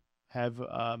wouldn't have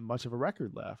much of a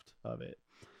record left of it.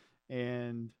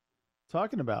 And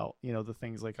talking about, the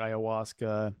things like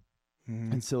ayahuasca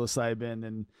Mm-hmm. and psilocybin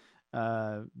and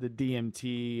the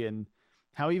DMT, and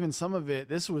how even some of it,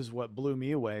 this was what blew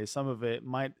me away. Some of it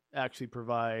might actually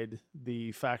provide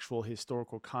the factual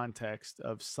historical context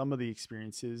of some of the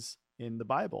experiences in the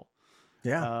Bible.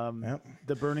 Yeah.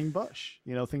 The burning bush,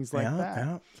 things like that.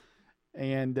 Yeah.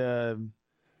 And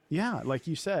like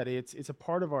you said, it's a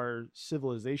part of our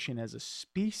civilization as a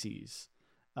species.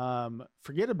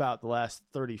 Forget about the last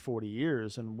 30, 40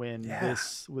 years and when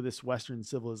this Western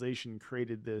civilization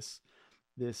created this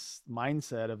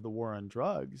mindset of the war on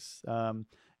drugs.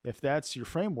 If that's your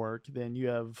framework, then you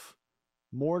have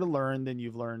more to learn than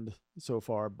you've learned so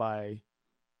far by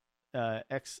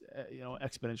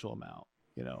exponential amount.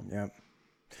 Yeah.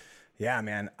 Yeah,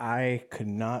 man, I could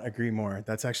not agree more.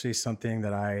 That's actually something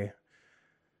that I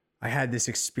had this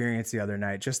experience the other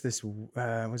night. Just this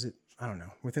was it? I don't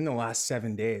know. Within the last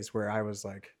 7 days, where I was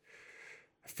like,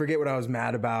 I forget what I was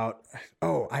mad about.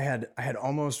 Oh, I had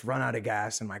almost run out of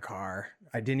gas in my car.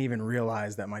 I didn't even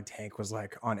realize that my tank was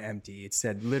like on empty. It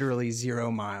said literally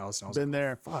 0 miles. And I was Been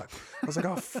there. Fuck. I was like,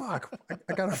 oh fuck.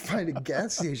 I gotta find a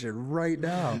gas station right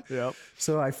now. Yep.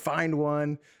 So I find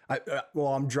one.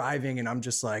 I'm driving and I'm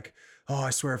just like, oh,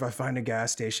 I swear if I find a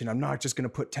gas station, I'm not just going to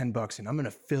put $10 in. I'm going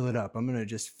to fill it up. I'm going to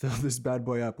just fill this bad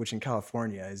boy up, which in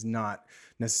California is not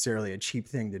necessarily a cheap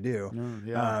thing to do.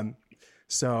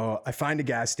 So I find a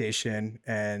gas station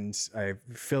and I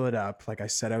fill it up like I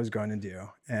said I was going to do.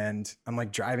 And I'm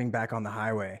like driving back on the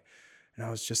highway and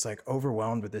I was just like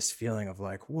overwhelmed with this feeling of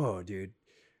like, whoa, dude,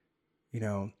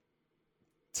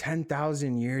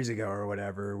 10,000 years ago or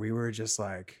whatever, we were just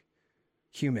like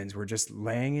humans. We're just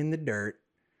laying in the dirt,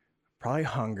 probably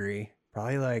hungry,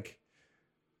 probably like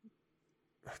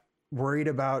worried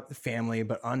about the family,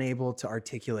 but unable to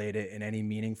articulate it in any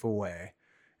meaningful way.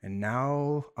 And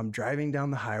now I'm driving down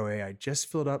the highway. I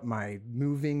just filled up my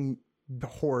moving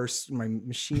horse, my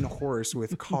machine horse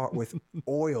with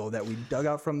oil that we dug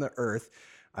out from the earth.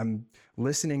 I'm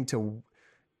listening to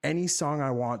any song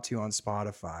I want to on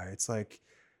Spotify. It's like,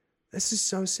 this is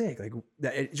so sick. Like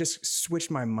it just switched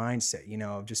my mindset,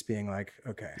 of just being like,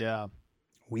 okay, yeah,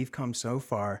 we've come so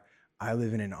far. I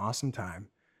live in an awesome time.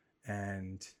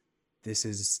 And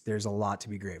there's a lot to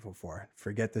be grateful for.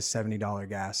 Forget the $70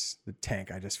 gas, the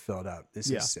tank I just filled up. This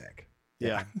is sick.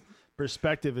 Yeah.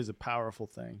 Perspective is a powerful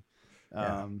thing.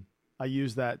 I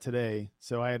used that today.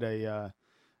 So I had a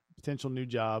potential new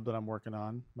job that I'm working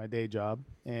on, my day job.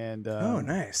 And oh,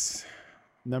 nice.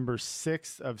 Number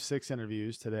 6 of 6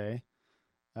 interviews today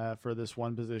for this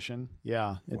one position.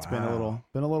 Yeah, it's been a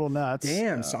little nuts.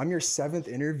 Damn. So I'm your 7th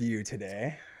interview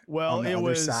today. Well, it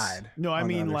was side. No, I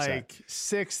mean like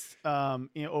 6th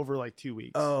over like 2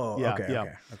 weeks. Oh,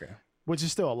 yeah, okay. Which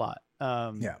is still a lot.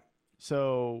 Yeah.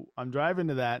 So I'm driving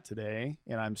to that today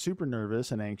and I'm super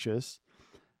nervous and anxious.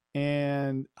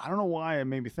 And I don't know why it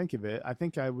made me think of it. I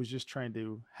think I was just trying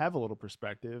to have a little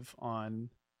perspective on,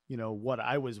 what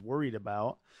I was worried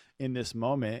about in this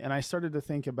moment. And I started to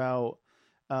think about,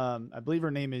 I believe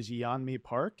her name is Yeonmi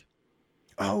Park.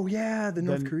 Oh yeah. The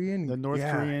North Korean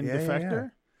defector. Yeah.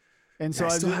 And so I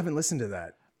still haven't listened to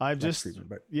that.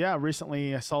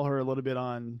 Recently I saw her a little bit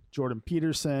on Jordan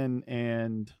Peterson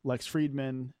and Lex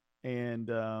Friedman.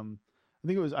 And I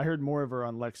heard more of her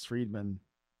on Lex Friedman.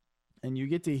 And you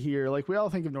get to hear, like, we all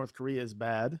think of North Korea as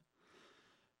bad,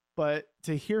 but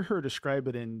to hear her describe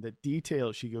it in the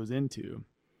detail she goes into,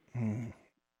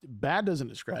 bad doesn't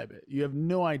describe it. You have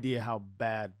no idea how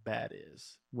bad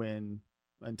is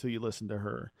until you listen to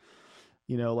her.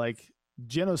 You know, like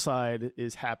genocide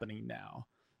is happening now.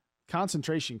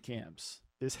 Concentration camps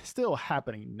is still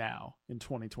happening now in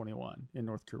 2021 in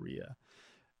North Korea.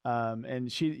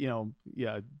 And she,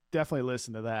 definitely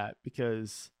listen to that,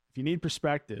 because if you need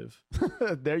perspective,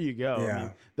 there you go. Yeah. I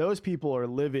mean, those people are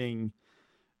living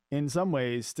in some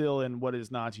ways still in what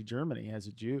is Nazi Germany as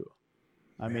a Jew.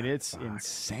 I mean, it's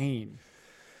insane.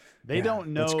 They don't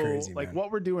know, crazy, like, man.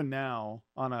 what we're doing now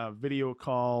on a video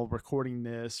call, recording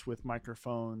this with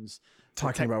microphones,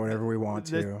 talking about whatever we want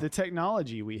to. The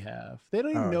technology we have. They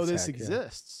don't even know this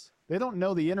exists. They don't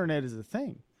know the internet is a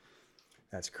thing.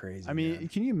 That's crazy. I mean, man.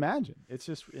 can you imagine? It's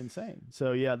just insane.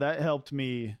 So yeah, that helped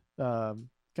me kind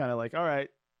of like, all right,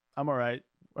 I'm all right.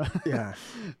 Yeah.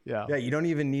 Yeah. Yeah. You don't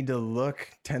even need to look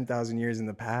 10,000 years in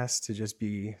the past to just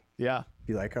be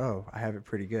like, oh, I have it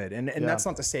pretty good. And that's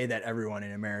not to say that everyone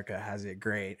in America has it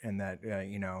great and that,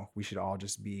 we should all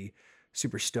just be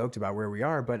super stoked about where we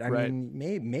are. But I mean,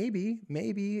 maybe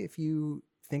if you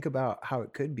think about how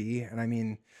it could be. And I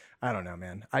mean, I don't know,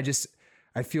 man.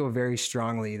 I feel very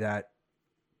strongly that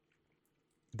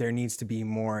there needs to be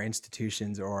more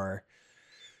institutions or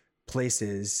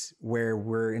places where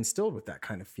we're instilled with that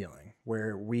kind of feeling,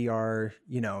 where we are,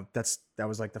 that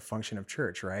was like the function of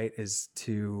church, right? Is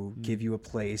to give you a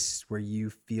place where you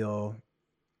feel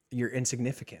your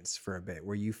insignificance for a bit,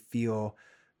 where you feel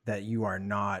that you are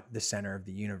not the center of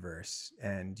the universe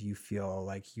and you feel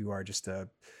like you are just a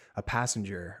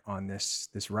passenger on this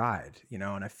ride, and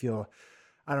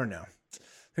I don't know.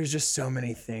 There's just so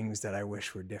many things that I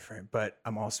wish were different, but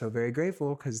I'm also very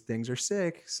grateful because things are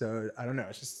sick. So I don't know.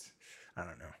 It's just, I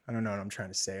don't know. I don't know what I'm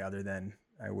trying to say other than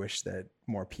I wish that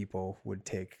more people would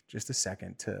take just a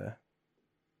second to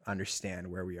understand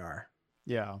where we are.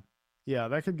 Yeah. Yeah.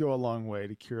 That could go a long way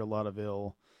to cure a lot of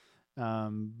ill.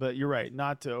 But you're right,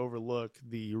 not to overlook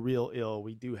the real ill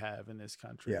we do have in this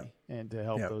country and to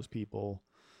help those people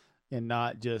and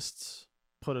not just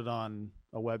put it on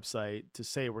a website to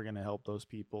say we're going to help those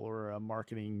people or a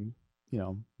marketing,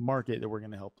 market that we're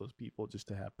going to help those people just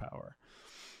to have power.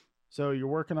 So you're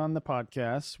working on the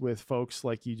podcast with folks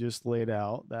like you just laid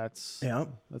out. That's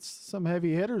some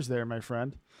heavy hitters there, my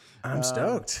friend. I'm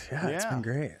stoked. Yeah, it's been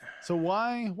great. So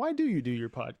why do you do your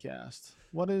podcast?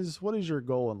 What is your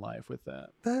goal in life with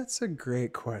that? That's a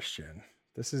great question.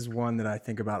 This is one that I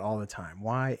think about all the time.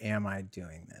 Why am I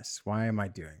doing this? Why am I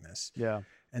doing this? Yeah.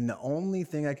 And the only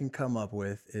thing I can come up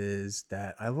with is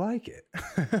that I like it.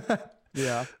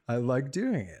 Yeah. I like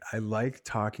doing it. I like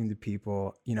talking to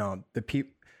people,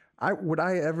 would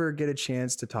I ever get a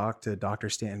chance to talk to Dr.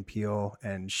 Stanton Peele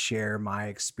and share my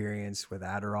experience with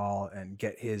Adderall and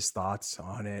get his thoughts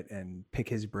on it and pick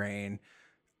his brain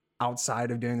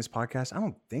outside of doing this podcast? I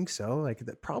don't think so. Like,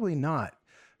 probably not.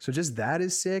 So just that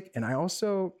is sick. And I want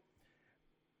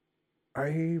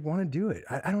to do it.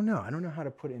 I don't know. I don't know how to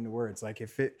put it into words. Like,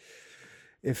 if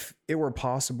it were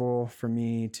possible for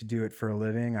me to do it for a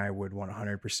living, I would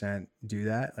 100% do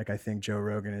that. Like, I think Joe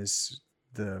Rogan is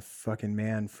the fucking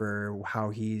man for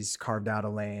how he's carved out a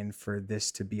lane for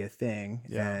this to be a thing.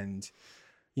 Yeah. And,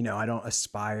 I don't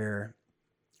aspire.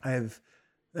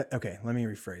 Okay, let me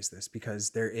rephrase this, because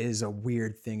there is a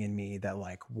weird thing in me that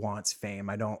like wants fame.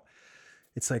 I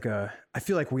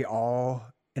feel like we all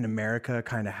in America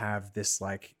kind of have this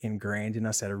like ingrained in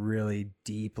us at a really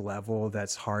deep level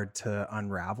that's hard to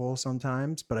unravel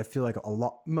sometimes. But I feel like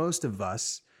most of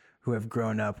us who have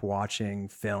grown up watching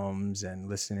films and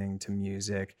listening to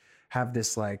music have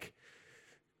this like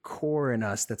core in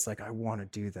us that's like, I want to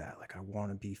do that. Like, I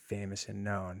want to be famous and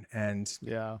known. And,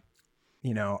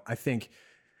 I think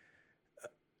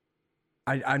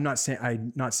I'm not saying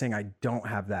I don't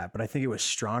have that, but I think it was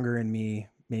stronger in me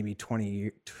maybe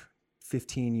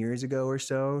 15 years ago or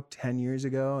so, 10 years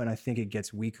ago. And I think it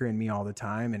gets weaker in me all the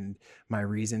time. And my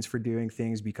reasons for doing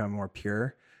things become more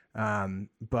pure.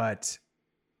 But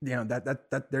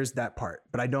that there's that part,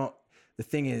 but the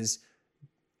thing is,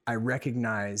 I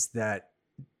recognize that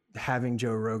having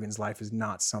Joe Rogan's life is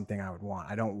not something I would want.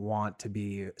 I don't want to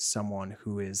be someone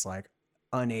who is like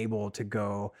unable to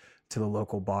go to the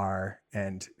local bar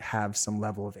and have some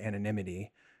level of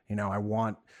anonymity. I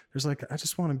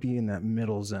just want to be in that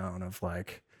middle zone of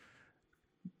like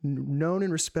known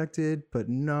and respected, but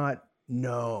not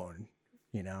known,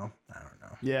 I don't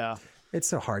know. Yeah.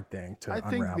 It's a hard thing to unravel.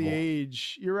 I think the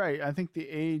age, you're right. I think the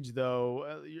age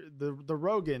though, the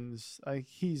Rogans,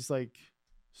 he's like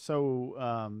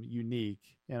so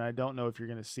unique, and I don't know if you're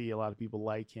going to see a lot of people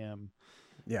like him.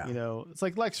 Yeah. It's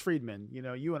like Lex Friedman,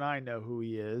 you and I know who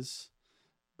he is,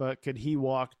 but could he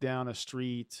walk down a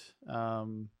street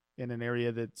in an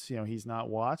area that's, he's not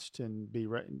watched and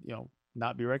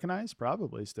not be recognized?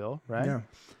 Probably still, right? Yeah.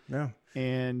 Yeah.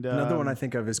 And another one I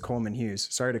think of is Coleman Hughes.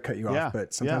 Sorry to cut you off,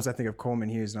 but sometimes yeah. I think of Coleman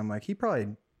Hughes and I'm like, he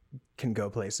probably can go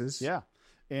places. Yeah.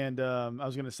 And I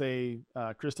was going to say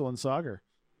Crystal and Sagar,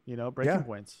 Breaking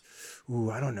Points. Ooh,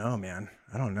 I don't know, man.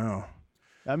 I don't know.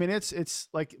 I mean, it's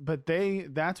like, but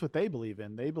that's what they believe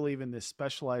in. They believe in this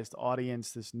specialized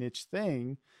audience, this niche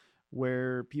thing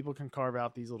where people can carve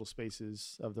out these little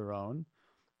spaces of their own.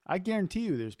 I guarantee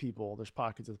you there's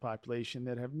pockets of the population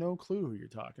that have no clue who you're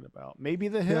talking about. Maybe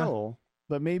The Hill,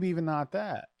 but maybe even not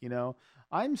that,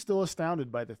 I'm still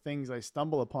astounded by the things I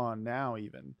stumble upon now,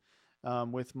 even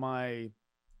with my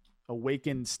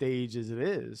awakened stage as it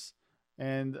is.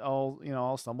 And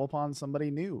I'll stumble upon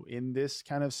somebody new in this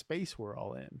kind of space we're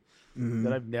all in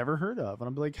that I've never heard of. And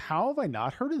I'm like, how have I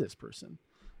not heard of this person?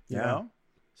 You know?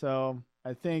 So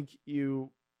I think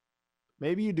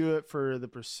maybe you do it for the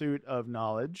pursuit of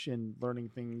knowledge and learning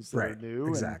things that are new.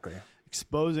 Exactly. And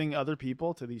exposing other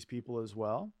people to these people as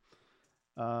well.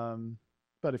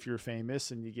 But if you're famous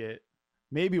and you get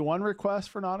maybe one request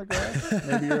for an autograph,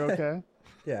 maybe you're okay.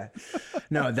 Yeah.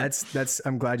 No, that's,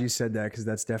 I'm glad you said that, because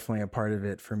that's definitely a part of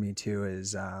it for me too,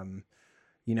 is, I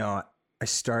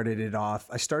started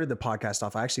the podcast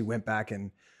off. I actually went back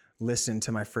and listened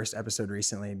to my first episode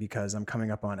recently because I'm coming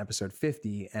up on episode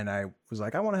 50 and I was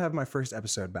like, I want to have my first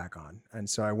episode back on. And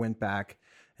so I went back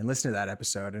and listened to that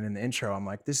episode. And in the intro, I'm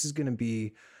like, this is going to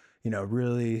be,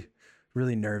 really,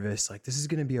 really nervous. Like, this is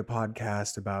going to be a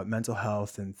podcast about mental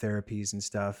health and therapies and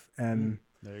stuff. And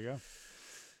there you go.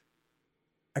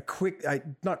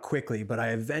 Not quickly, but I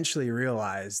eventually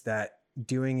realized that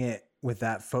doing it with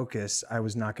that focus, I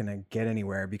was not going to get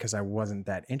anywhere because I wasn't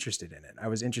that interested in it. I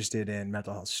was interested in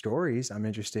mental health stories. I'm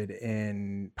interested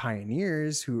in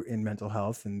pioneers who in mental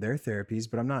health and their therapies,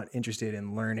 but I'm not interested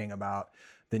in learning about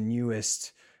the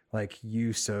newest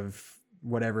use of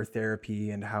whatever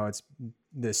therapy and how it's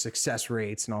the success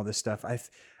rates and all this stuff.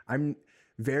 I'm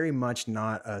very much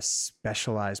not a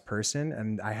specialized person,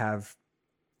 and I have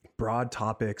broad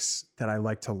topics that I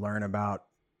like to learn about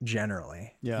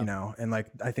generally, and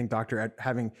I think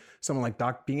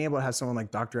being able to have someone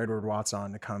like Dr. Edward Watts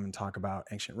on to come and talk about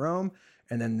ancient Rome,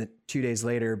 and then 2 days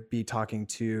later be talking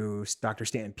to Dr.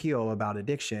 Stanton Peele about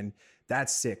addiction,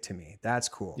 that's sick to me. That's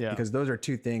cool because those are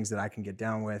two things that I can get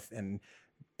down with,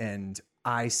 and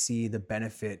I see the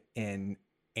benefit in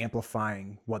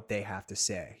amplifying what they have to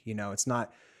say. It's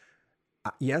not,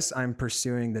 yes, I'm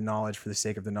pursuing the knowledge for the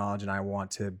sake of the knowledge, and I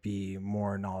want to be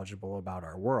more knowledgeable about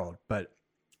our world, but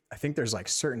I think there's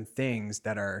certain things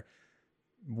that are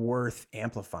worth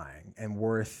amplifying and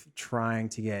worth trying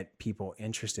to get people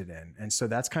interested in. And so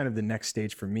that's kind of the next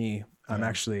stage for me. I'm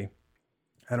actually,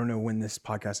 I don't know when this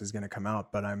podcast is going to come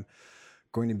out, but I'm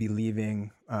going to be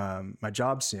leaving my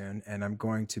job soon, and I'm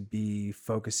going to be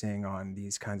focusing on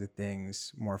these kinds of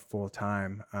things more full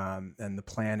time. And the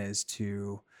plan is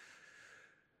to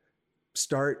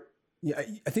start. Yeah,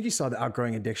 I think you saw the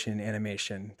Outgrowing Addiction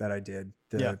animation that I did,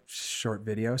 the short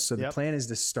video. So the plan is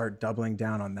to start doubling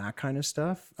down on that kind of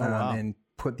stuff and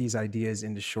put these ideas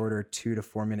into shorter 2 to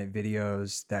 4 minute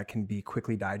videos that can be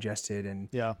quickly digested and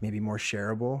maybe more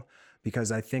shareable.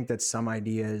 Because I think that some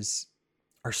ideas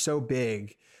are so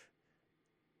big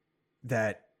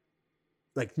that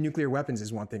nuclear weapons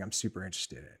is one thing I'm super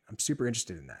interested in. I'm super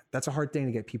interested in that. That's a hard thing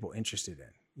to get people interested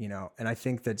in, and I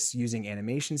think that's using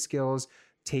animation skills,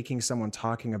 taking someone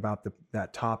talking about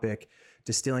that topic,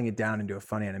 distilling it down into a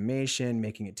fun animation,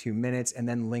 making it 2 minutes, and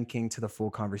then linking to the full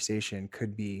conversation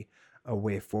could be a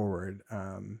way forward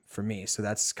for me. So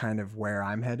that's kind of where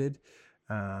I'm headed.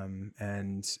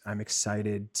 And I'm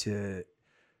excited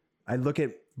I look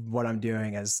at what I'm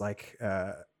doing as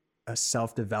a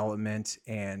self-development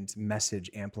and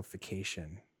message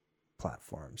amplification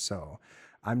platform. So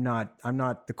I'm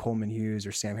not the Coleman Hughes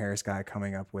or Sam Harris guy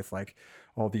coming up with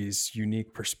all these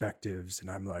unique perspectives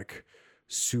and I'm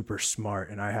super smart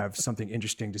and I have something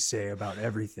interesting to say about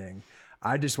everything.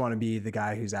 I just want to be the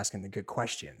guy who's asking the good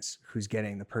questions, who's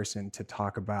getting the person to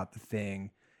talk about the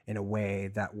thing in a way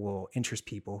that will interest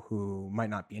people who might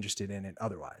not be interested in it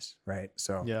otherwise. Right.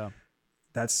 So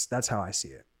that's how I see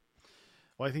it.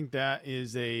 Well, I think that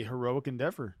is a heroic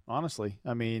endeavor, honestly.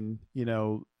 I mean,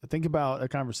 think about a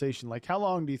conversation. How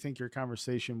long do you think your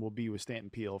conversation will be with Stanton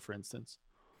Peele, for instance?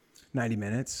 90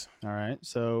 minutes. All right.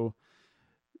 So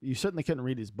you certainly couldn't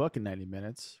read his book in 90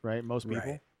 minutes, right? Most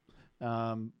people.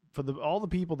 Right. For all the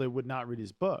people that would not read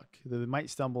his book, that might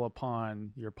stumble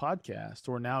upon your podcast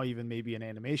or now even maybe an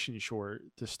animation short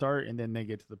to start and then they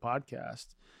get to the podcast.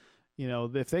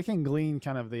 if they can glean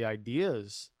kind of the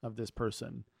ideas of this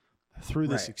person through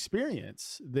this Right.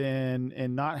 experience, then,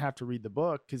 and not have to read the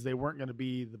book because they weren't going to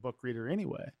be the book reader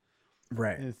anyway.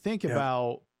 Right. And think Yeah.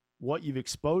 about what you've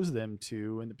exposed them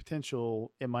to and the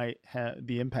potential it might have,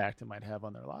 the impact it might have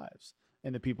on their lives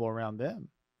and the people around them.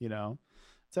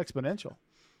 It's exponential.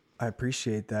 I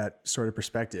appreciate that sort of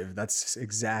perspective. That's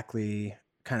exactly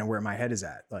kind of where my head is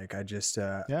at. Like I just,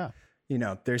 Yeah.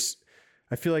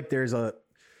 I feel like there's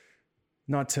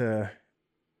not to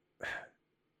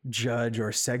judge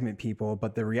or segment people,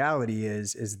 but the reality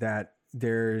is that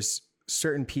there's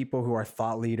certain people who are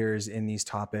thought leaders in these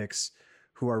topics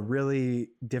who are really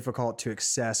difficult to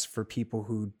access for people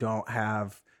who don't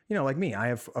have, like me. I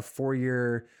have a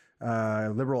 4-year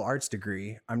liberal arts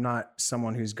degree. I'm not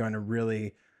someone who's going to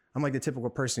really, I'm like the typical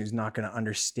person who's not going to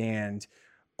understand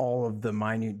all of the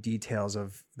minute details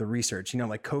of the research.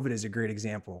 Like COVID is a great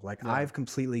example. Like Yeah. I've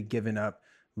completely given up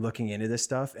looking into this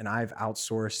stuff, and I've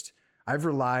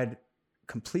relied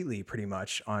completely pretty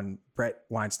much on Brett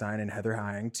Weinstein and Heather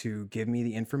Hying to give me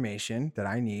the information that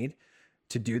I need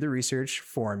to do the research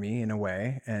for me in a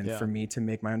way, and Yeah. for me to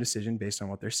make my own decision based on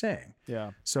what they're saying.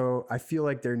 Yeah. So I feel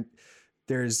like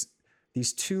there's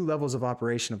these two levels of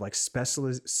operation of like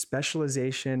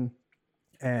specialization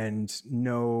and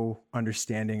no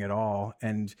understanding at all.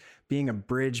 And being a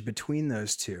bridge between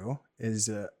those two is,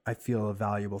 I feel, a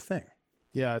valuable thing.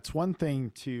 Yeah, it's one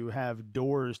thing to have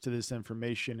doors to this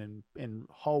information and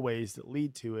hallways that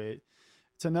lead to it.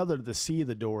 It's another to see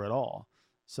the door at all.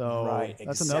 So Right,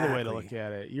 that's another way to exactly. look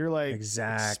at it. You're like,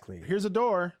 Exactly. here's a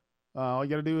door. All you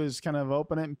got to do is kind of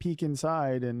open it and peek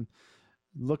inside and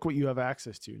look what you have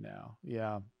access to now.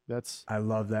 Yeah, I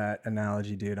love that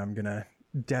analogy, dude. I'm going to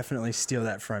definitely steal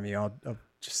that from you.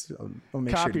 I'll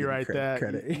make copyright sure to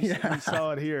give you that. credit. You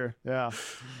saw it here. Yeah.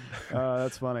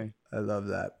 That's funny. I love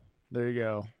that. There you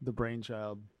go. The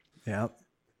brainchild. Yeah.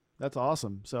 That's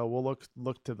awesome. So we'll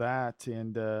look to that,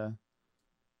 and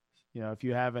if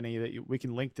you have any that we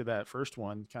can link to that first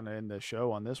one, kind of in the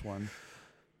show on this one.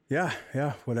 Yeah.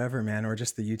 Whatever, man. Or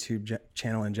just the YouTube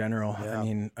channel in general. Yeah. I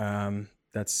mean,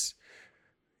 that's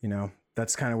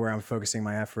kind of where I'm focusing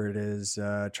my effort, is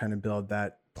trying to build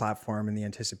that platform in the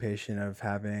anticipation of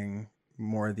having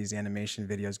more of these animation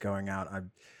videos going out. As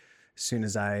soon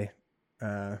as I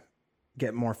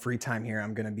get more free time here,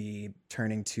 I'm going to be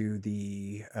turning to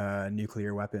the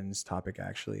nuclear weapons topic,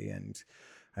 actually. And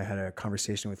I had a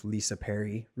conversation with Lisa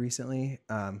Perry recently.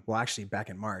 Actually back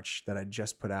in March, that I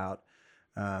just put out.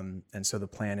 And so the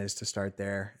plan is to start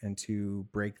there and to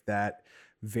break that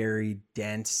very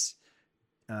dense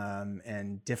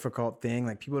and difficult thing.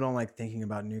 Like, people don't like thinking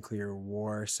about nuclear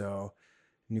war. So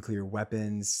nuclear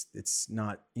weapons, it's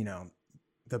not,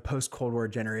 the post-Cold War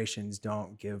generations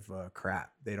don't give a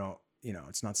crap. They don't,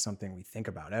 it's not something we think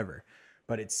about ever,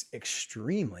 but it's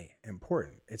extremely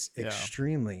important. It's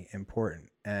extremely important.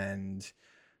 And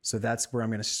so that's where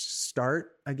I'm going to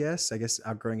start, I guess.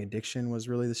 Outgrowing addiction was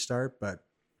really the start, but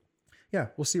yeah,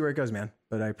 we'll see where it goes, man.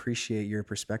 But I appreciate your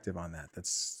perspective on that.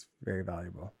 That's very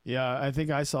valuable. Yeah, I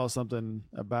think I saw something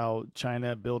about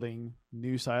China building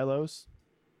new silos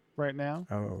right now.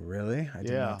 Oh, really? I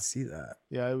did not see that.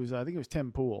 Yeah, I think it was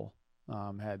Tim Pool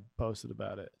had posted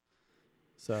about it.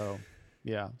 So,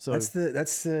 yeah. So that's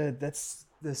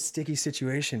the sticky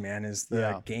situation, man, is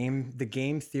the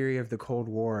game theory of the Cold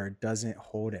War doesn't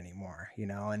hold anymore,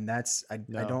 and that's, I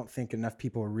don't think enough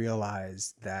people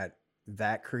realize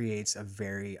that creates a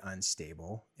very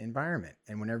unstable environment.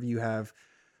 And whenever you have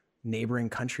neighboring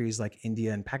countries like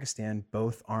India and Pakistan,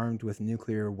 both armed with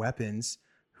nuclear weapons,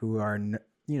 who are,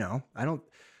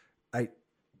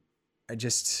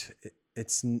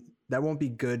 that won't be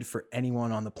good for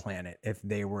anyone on the planet if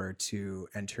they were to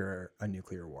enter a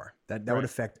nuclear war. That would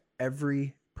affect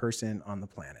every person on the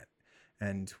planet.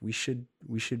 And we should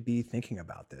be thinking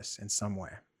about this in some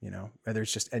way, whether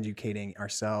it's just educating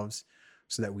ourselves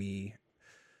so that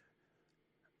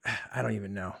I don't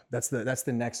even know. That's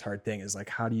the next hard thing, is like,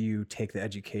 how do you take the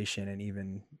education and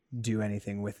even do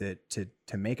anything with it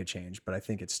to make a change? But I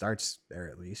think it starts there,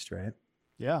 at least, right?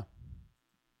 Yeah.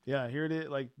 Yeah, here it is.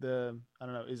 Like I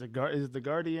don't know, is the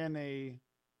Guardian it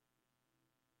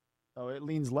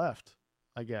leans left,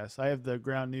 I guess. I have the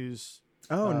Ground News.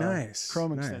 Oh, nice.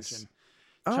 Chrome nice. extension.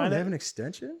 Oh, China, they have an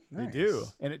extension? Nice. They do.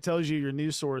 And it tells you your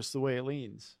news source the way it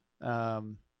leans.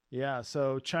 Yeah,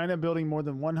 so China building more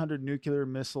than 100 nuclear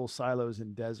missile silos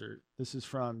in desert. This is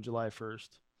from July 1st.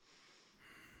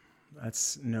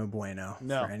 That's no bueno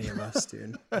for any of us,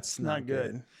 dude. That's not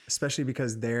good. Especially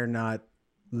because they're not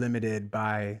limited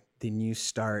by the New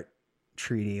START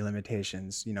treaty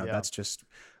limitations. That's just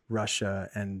Russia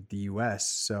and the US.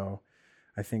 So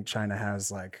I think China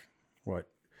has like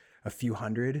a few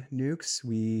hundred nukes.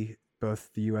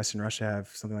 Both the US and Russia have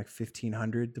something like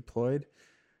 1,500 deployed.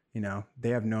 You know, they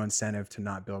have no incentive to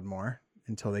not build more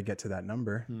until they get to that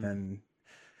number. Then,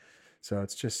 so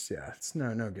it's just, it's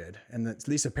no good. And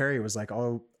Lisa Perry was like,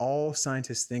 all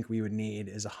scientists think we would need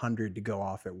is 100 to go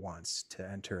off at once to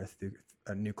enter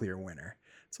a nuclear winter.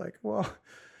 It's like, well,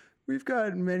 we've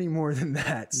got many more than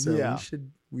that. So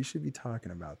we should be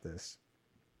talking about this.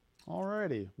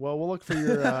 Alrighty. Well, we'll look for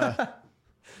your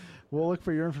we'll look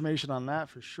for your information on that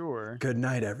for sure. Good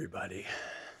night, everybody.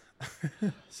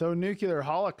 So nuclear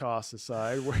holocaust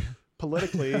aside, we're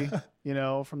politically, you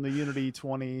know, from the Unity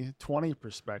 2020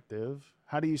 perspective,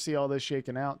 how do you see all this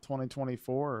shaking out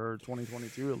 2024 or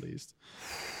 2022 at least?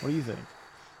 What do you think?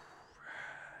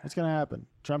 What's going to happen?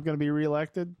 Trump going to be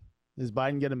reelected? Is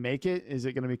Biden going to make it? Is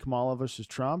it going to be Kamala versus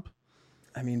Trump?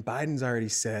 I mean, Biden's already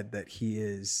said that he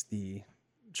is the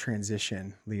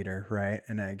transition leader, right?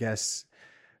 And I guess,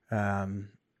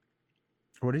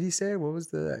 what did he say? What was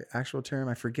the actual term?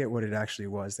 I forget what it actually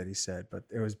was that he said, but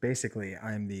it was basically,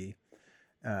 I'm the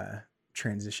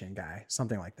transition guy,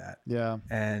 something like that. Yeah.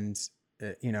 And,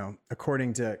 you know,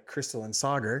 according to Crystal and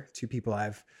Sagar, two people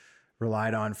I've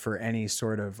relied on for any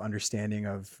sort of understanding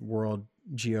of world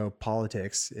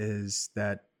geopolitics, is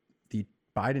that the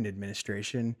Biden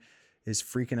administration is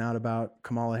freaking out about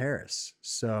Kamala Harris.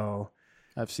 So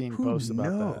I've seen posts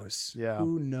about that. Yeah.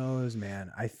 Who knows,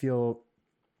 man? I feel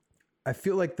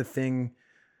like the thing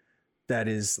that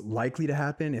is likely to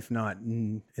happen, if not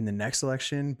in the next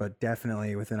election, but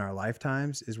definitely within our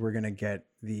lifetimes, is we're going to get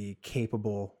the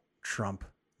capable Trump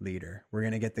leader. We're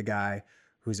going to get the guy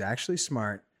who's actually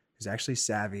smart, who's actually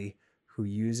savvy, who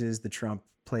uses the Trump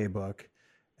playbook,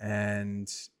 and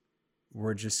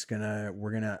we're going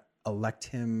to elect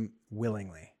him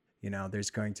willingly. You know, there's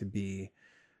going to be,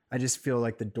 I just feel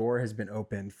like the door has been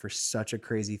opened for such a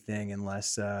crazy thing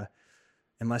unless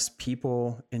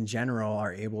people in general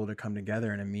are able to come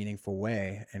together in a meaningful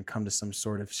way and come to some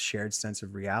sort of shared sense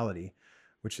of reality,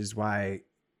 which is why,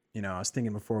 you know, I was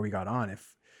thinking before we got on,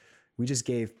 if we just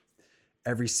gave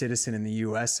every citizen in the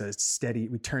US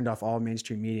we turned off all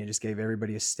mainstream media and just gave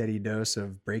everybody a steady dose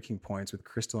of breaking points with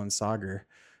Crystal and Sagar,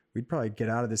 we'd probably get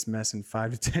out of this mess in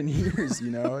 5 to 10 years, you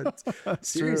know?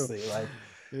 Seriously, true. Like,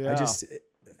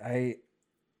 yeah.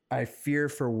 I fear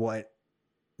for what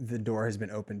the door has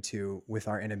been opened to with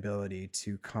our inability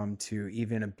to come to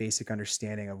even a basic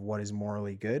understanding of what is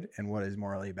morally good and what is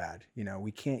morally bad. You know,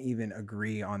 we can't even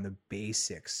agree on the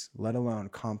basics, let alone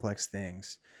complex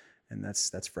things. And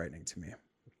that's frightening to me.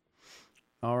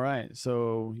 All right.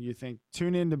 So you think,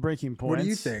 tune in to Breaking Points.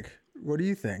 What do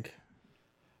you think?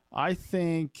 I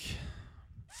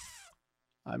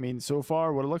mean, so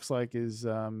far what it looks like is,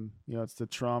 you know, it's the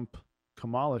Trump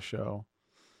Kamala show,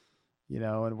 you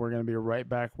know, and we're going to be right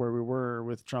back where we were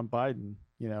with Trump Biden,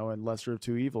 you know, and lesser of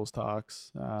two evils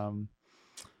talks.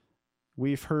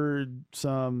 We've heard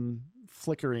some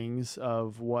flickerings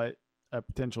of what a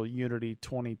potential Unity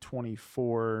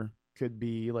 2024 could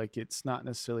be. Like, it's not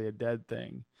necessarily a dead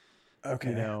thing. Okay.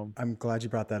 You know, I'm glad you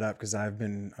brought that up, because I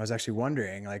was actually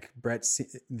wondering, like,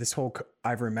 this whole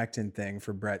ivermectin thing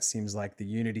for Brett seems like the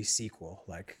Unity sequel,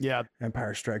 like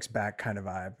Empire Strikes Back kind of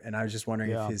vibe. And I was just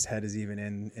wondering if his head is even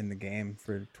in the game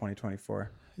for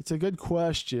 2024. It's a good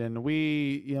question.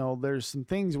 You know, there's some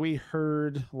things we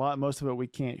heard a lot, most of it we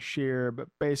can't share, but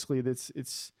basically it's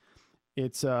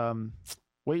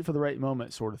wait for the right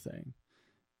moment sort of thing.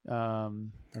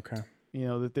 Okay. You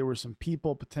know, that there were some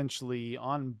people potentially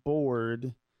on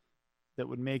board that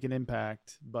would make an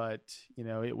impact, but, you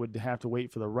know, it would have to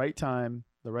wait for the right time,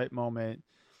 the right moment,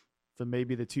 for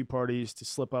maybe the two parties to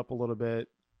slip up a little bit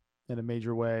in a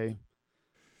major way,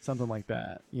 something like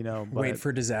that, you know. But wait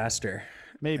for disaster.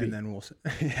 Maybe. And then we'll,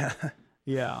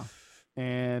 Yeah.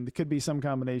 And it could be some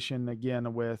combination,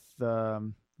 again, with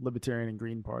Libertarian and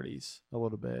Green parties a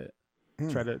little bit.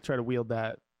 Try to wield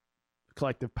that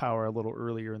collective power a little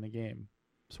earlier in the game,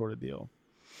 sort of deal.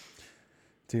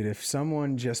 Dude, if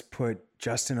someone just put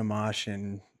Justin Amash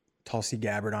and Tulsi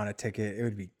Gabbard on a ticket, it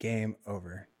would be game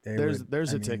over. There's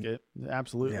a ticket.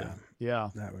 Absolutely. Yeah.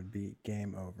 That would be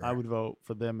game over. I would vote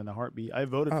for them in a heartbeat. I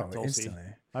voted for Tulsi. Instantly.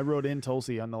 I wrote in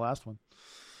Tulsi on the last one.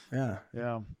 Yeah.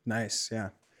 Yeah. Nice. Yeah.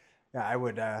 Yeah. I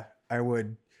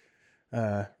would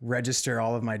register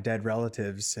all of my dead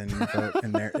relatives and vote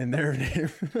in their name.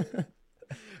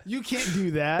 You can't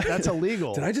do that. That's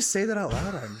illegal. Did I just say that out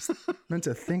loud? I meant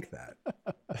to think that.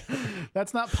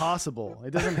 That's not possible.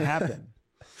 It doesn't happen.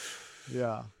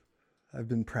 Yeah. I've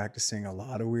been practicing a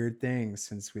lot of weird things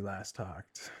since we last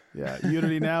talked. Yeah,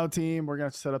 Unity Now team, we're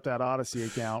gonna set up that Odyssey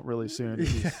account really soon.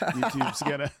 YouTube's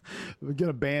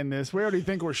gonna ban this. We already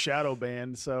think we're shadow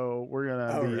banned, so we're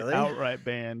gonna be really? outright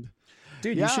banned.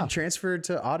 Dude, you should transfer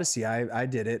to Odyssey. I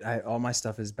did it. All my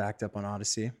stuff is backed up on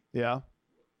Odyssey. Yeah.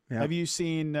 Have you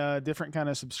seen different kind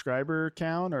of subscriber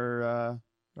count or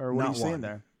what are you seeing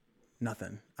there?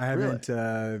 Nothing. I haven't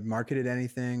marketed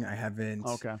anything. I haven't.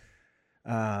 Okay.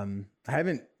 I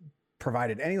haven't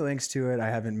provided any links to it. I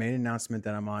haven't made an announcement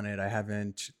that I'm on it. I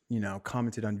haven't,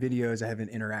 commented on videos. I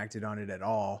haven't interacted on it at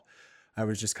all. I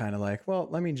was just kind of like, well,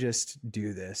 let me just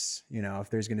do this. If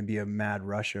there's going to be a mad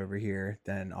rush over here,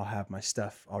 then I'll have my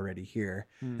stuff already here.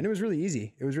 And it was really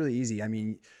easy. I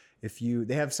mean,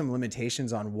 they have some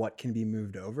limitations on what can be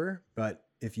moved over, but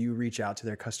if you reach out to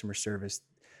their customer service,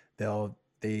 you're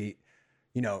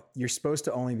supposed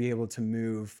to only be able to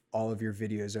move all of your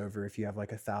videos over if you have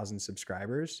like 1,000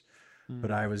 subscribers.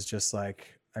 But I was just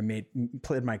like,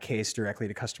 played my case directly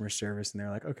to customer service, and they're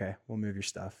like, okay, we'll move your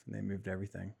stuff. And they moved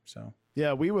everything. So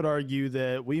yeah, we would argue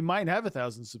that we might have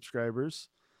 1,000 subscribers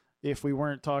if we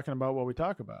weren't talking about what we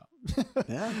talk about.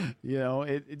 Yeah.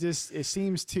 It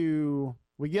seems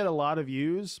we get a lot of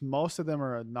views. Most of them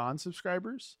are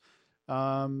non-subscribers,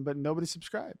 but nobody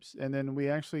subscribes. And then we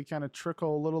actually kind of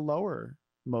trickle a little lower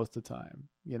most of the time.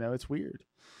 It's weird.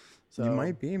 So you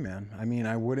might be, man. I mean,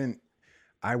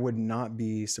 I would not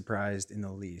be surprised in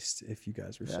the least if you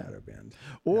guys were shadow banned.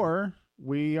 Or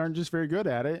we aren't just very good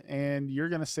at it, and you're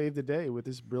going to save the day with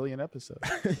this brilliant episode.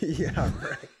 Yeah,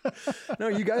 right. No,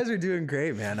 you guys are doing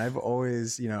great, man. I've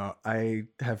always, I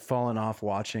have fallen off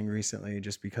watching recently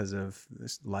just because of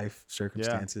this life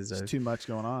circumstances. Yeah, there's too much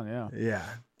going on. Yeah. Yeah.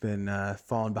 Been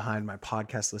falling behind my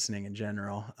podcast listening in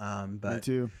general. But me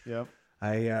too. Yep.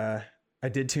 I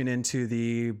did tune into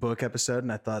the book episode,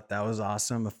 and I thought that was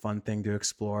awesome, a fun thing to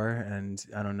explore. And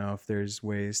I don't know if there's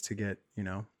ways to get,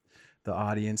 the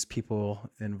audience, people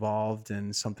involved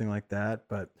in something like that.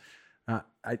 But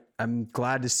I'm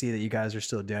glad to see that you guys are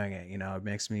still doing it. It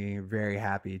makes me very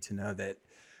happy to know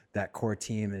that core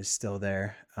team is still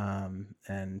there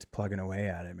and plugging away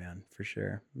at it, man, for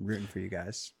sure. I'm rooting for you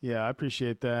guys. Yeah, I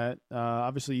appreciate that.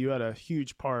 Obviously, you had a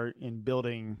huge part in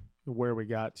building where we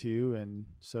got to, and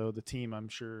so the team, I'm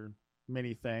sure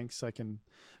many thanks I can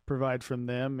provide from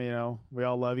them. We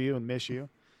all love you and miss you.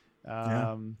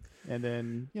 And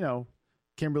then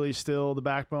Kimberly's still the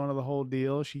backbone of the whole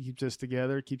deal. She keeps us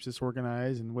together, keeps us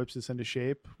organized, and whips us into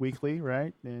shape weekly,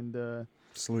 right? And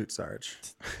salute, Sarge.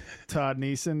 Todd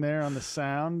Neeson there on the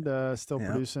sound, still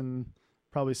producing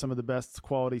probably some of the best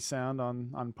quality sound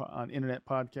on internet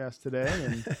podcasts today.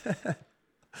 And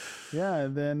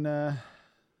and then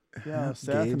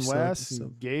Seth Gabe, and Wes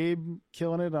and Gabe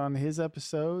killing it on his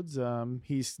episodes.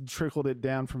 He's trickled it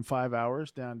down from 5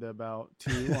 hours down to about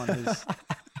 2 on his.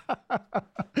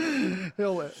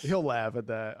 He'll laugh at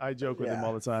that. I joke with him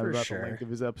all the time about the length of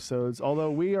his episodes.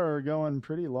 Although we are going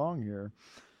pretty long here.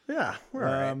 Yeah, we're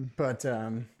all right. But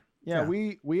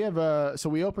we have so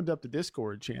we opened up the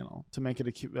Discord channel to make it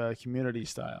a community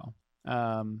style.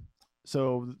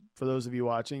 So for those of you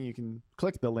watching, you can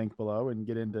click the link below and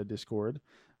get into Discord.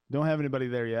 Don't have anybody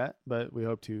there yet, but we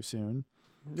hope to soon.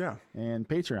 Yeah. And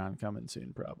Patreon coming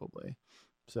soon, probably.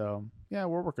 So, yeah,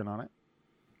 we're working on it.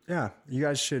 Yeah. You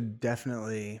guys should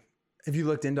definitely, have you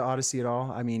looked into Odyssey at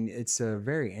all? I mean, it's a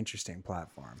very interesting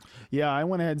platform. Yeah, I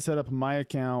went ahead and set up my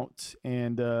account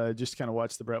and just kind of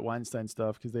watched the Brett Weinstein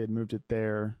stuff because they had moved it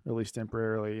there, at least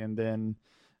temporarily. And then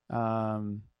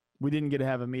we didn't get to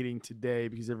have a meeting today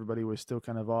because everybody was still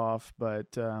kind of off,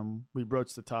 but we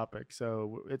broached the topic.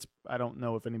 So I don't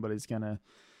know if anybody's going to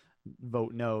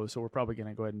vote no. So we're probably going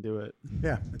to go ahead and do it.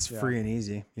 Yeah. It's free and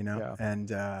easy,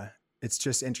 and it's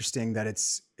just interesting that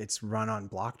it's run on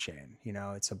blockchain,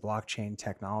 it's a blockchain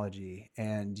technology,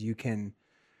 and you can,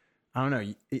 I don't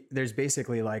know, there's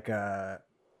basically like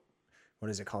what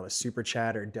is it called? A super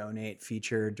chat or donate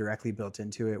feature directly built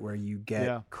into it where you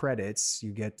get credits,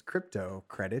 you get crypto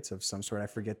credits of some sort. I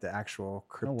forget the actual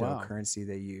cryptocurrency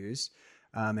they use.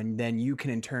 And then you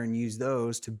can in turn use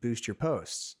those to boost your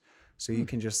posts. So you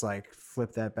can just like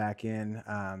flip that back in.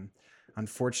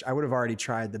 Unfortunately, I would have already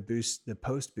tried the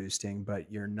post boosting,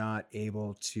 but you're not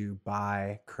able to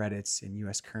buy credits in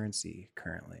US currency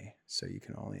currently. So you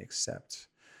can only accept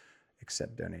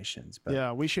donations. But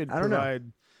yeah, we should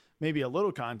provide maybe a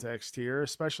little context here,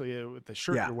 especially with the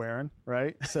shirt you're wearing,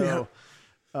 right? So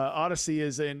Odyssey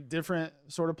is a different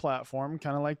sort of platform,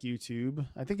 kind of like YouTube.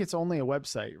 I think it's only a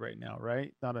website right now,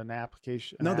 right? Not an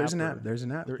application. No, there's an app. There's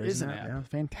an app. There is an app. Yeah.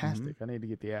 Fantastic. I need to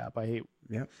get the app.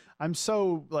 Yep. I'm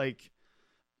so like,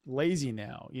 lazy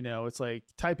now. You know, it's like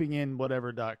typing in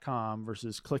whatever.com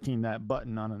versus clicking that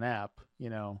button on an app. You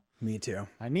know, Me too.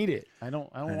 I need it. I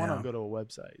don't want know. to go to a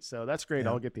website. So that's great.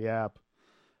 Yeah. I'll get the app.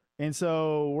 And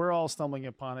so we're all stumbling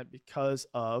upon it because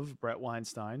of Brett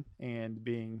Weinstein and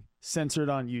being censored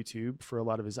on YouTube for a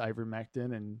lot of his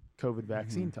ivermectin and COVID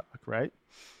vaccine talk, right?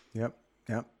 Yep.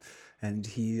 And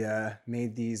he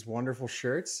made these wonderful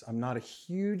shirts. I'm not a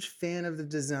huge fan of the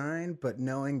design, but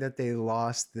knowing that they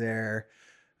lost their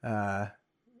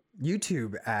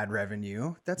YouTube ad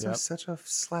revenue, that's such a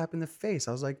slap in the face.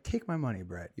 I was like, take my money,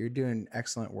 Brett. You're doing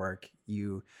excellent work.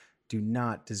 You do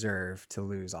not deserve to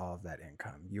lose all of that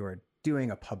income. You are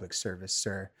doing a public service,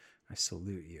 sir. I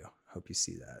salute you. Hope you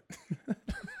see that.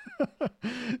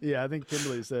 Yeah, I think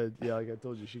Kimberly said, yeah, like I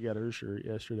told you, she got her shirt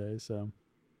yesterday. So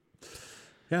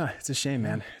yeah, it's a shame,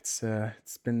 man. It's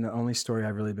been the only story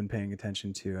I've really been paying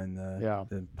attention to in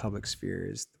the public sphere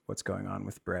is what's going on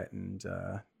with Brett and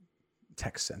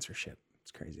text censorship.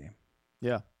 It's crazy.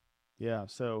 Yeah.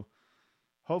 So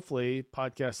hopefully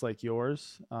podcasts like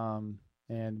yours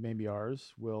and maybe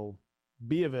ours will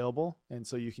be available. And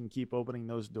so you can keep opening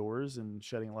those doors and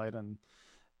shedding light on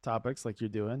topics like you're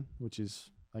doing, which is,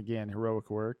 again, heroic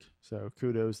work. So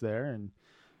kudos there and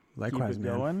likewise, keep it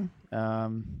going.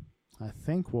 I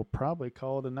think we'll probably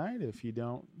call it a night if you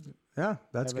don't. Yeah,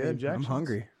 that's good. I'm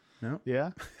hungry. No.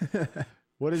 Yeah.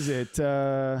 What is it?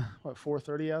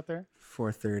 4:30 out there?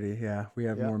 4:30. Yeah, we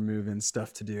have more move-in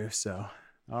stuff to do. So.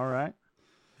 All right.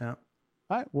 Yeah.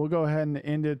 All right, we'll go ahead and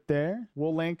end it there.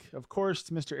 We'll link, of course,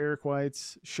 to Mr. Eric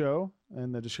White's show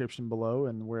in the description below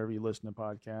and wherever you listen to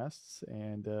podcasts.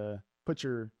 And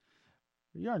you're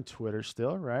on Twitter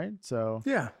still, right? So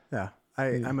yeah.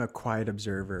 I'm a quiet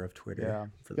observer of Twitter.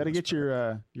 Yeah, got to get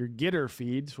your Getter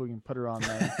feed so we can put her on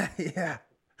there. Yeah.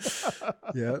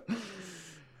 Yep.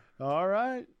 All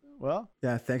right. Well.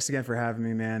 Yeah. Thanks again for having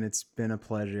me, man. It's been a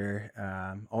pleasure.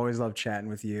 Always love chatting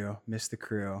with you. Miss the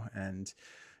crew, and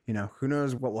who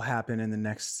knows what will happen in the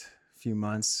next few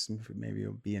months. Maybe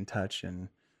we'll be in touch and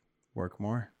work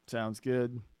more. Sounds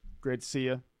good. Great to see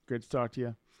you. Great to talk to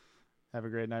you. Have a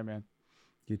great night, man.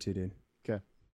 You too, dude.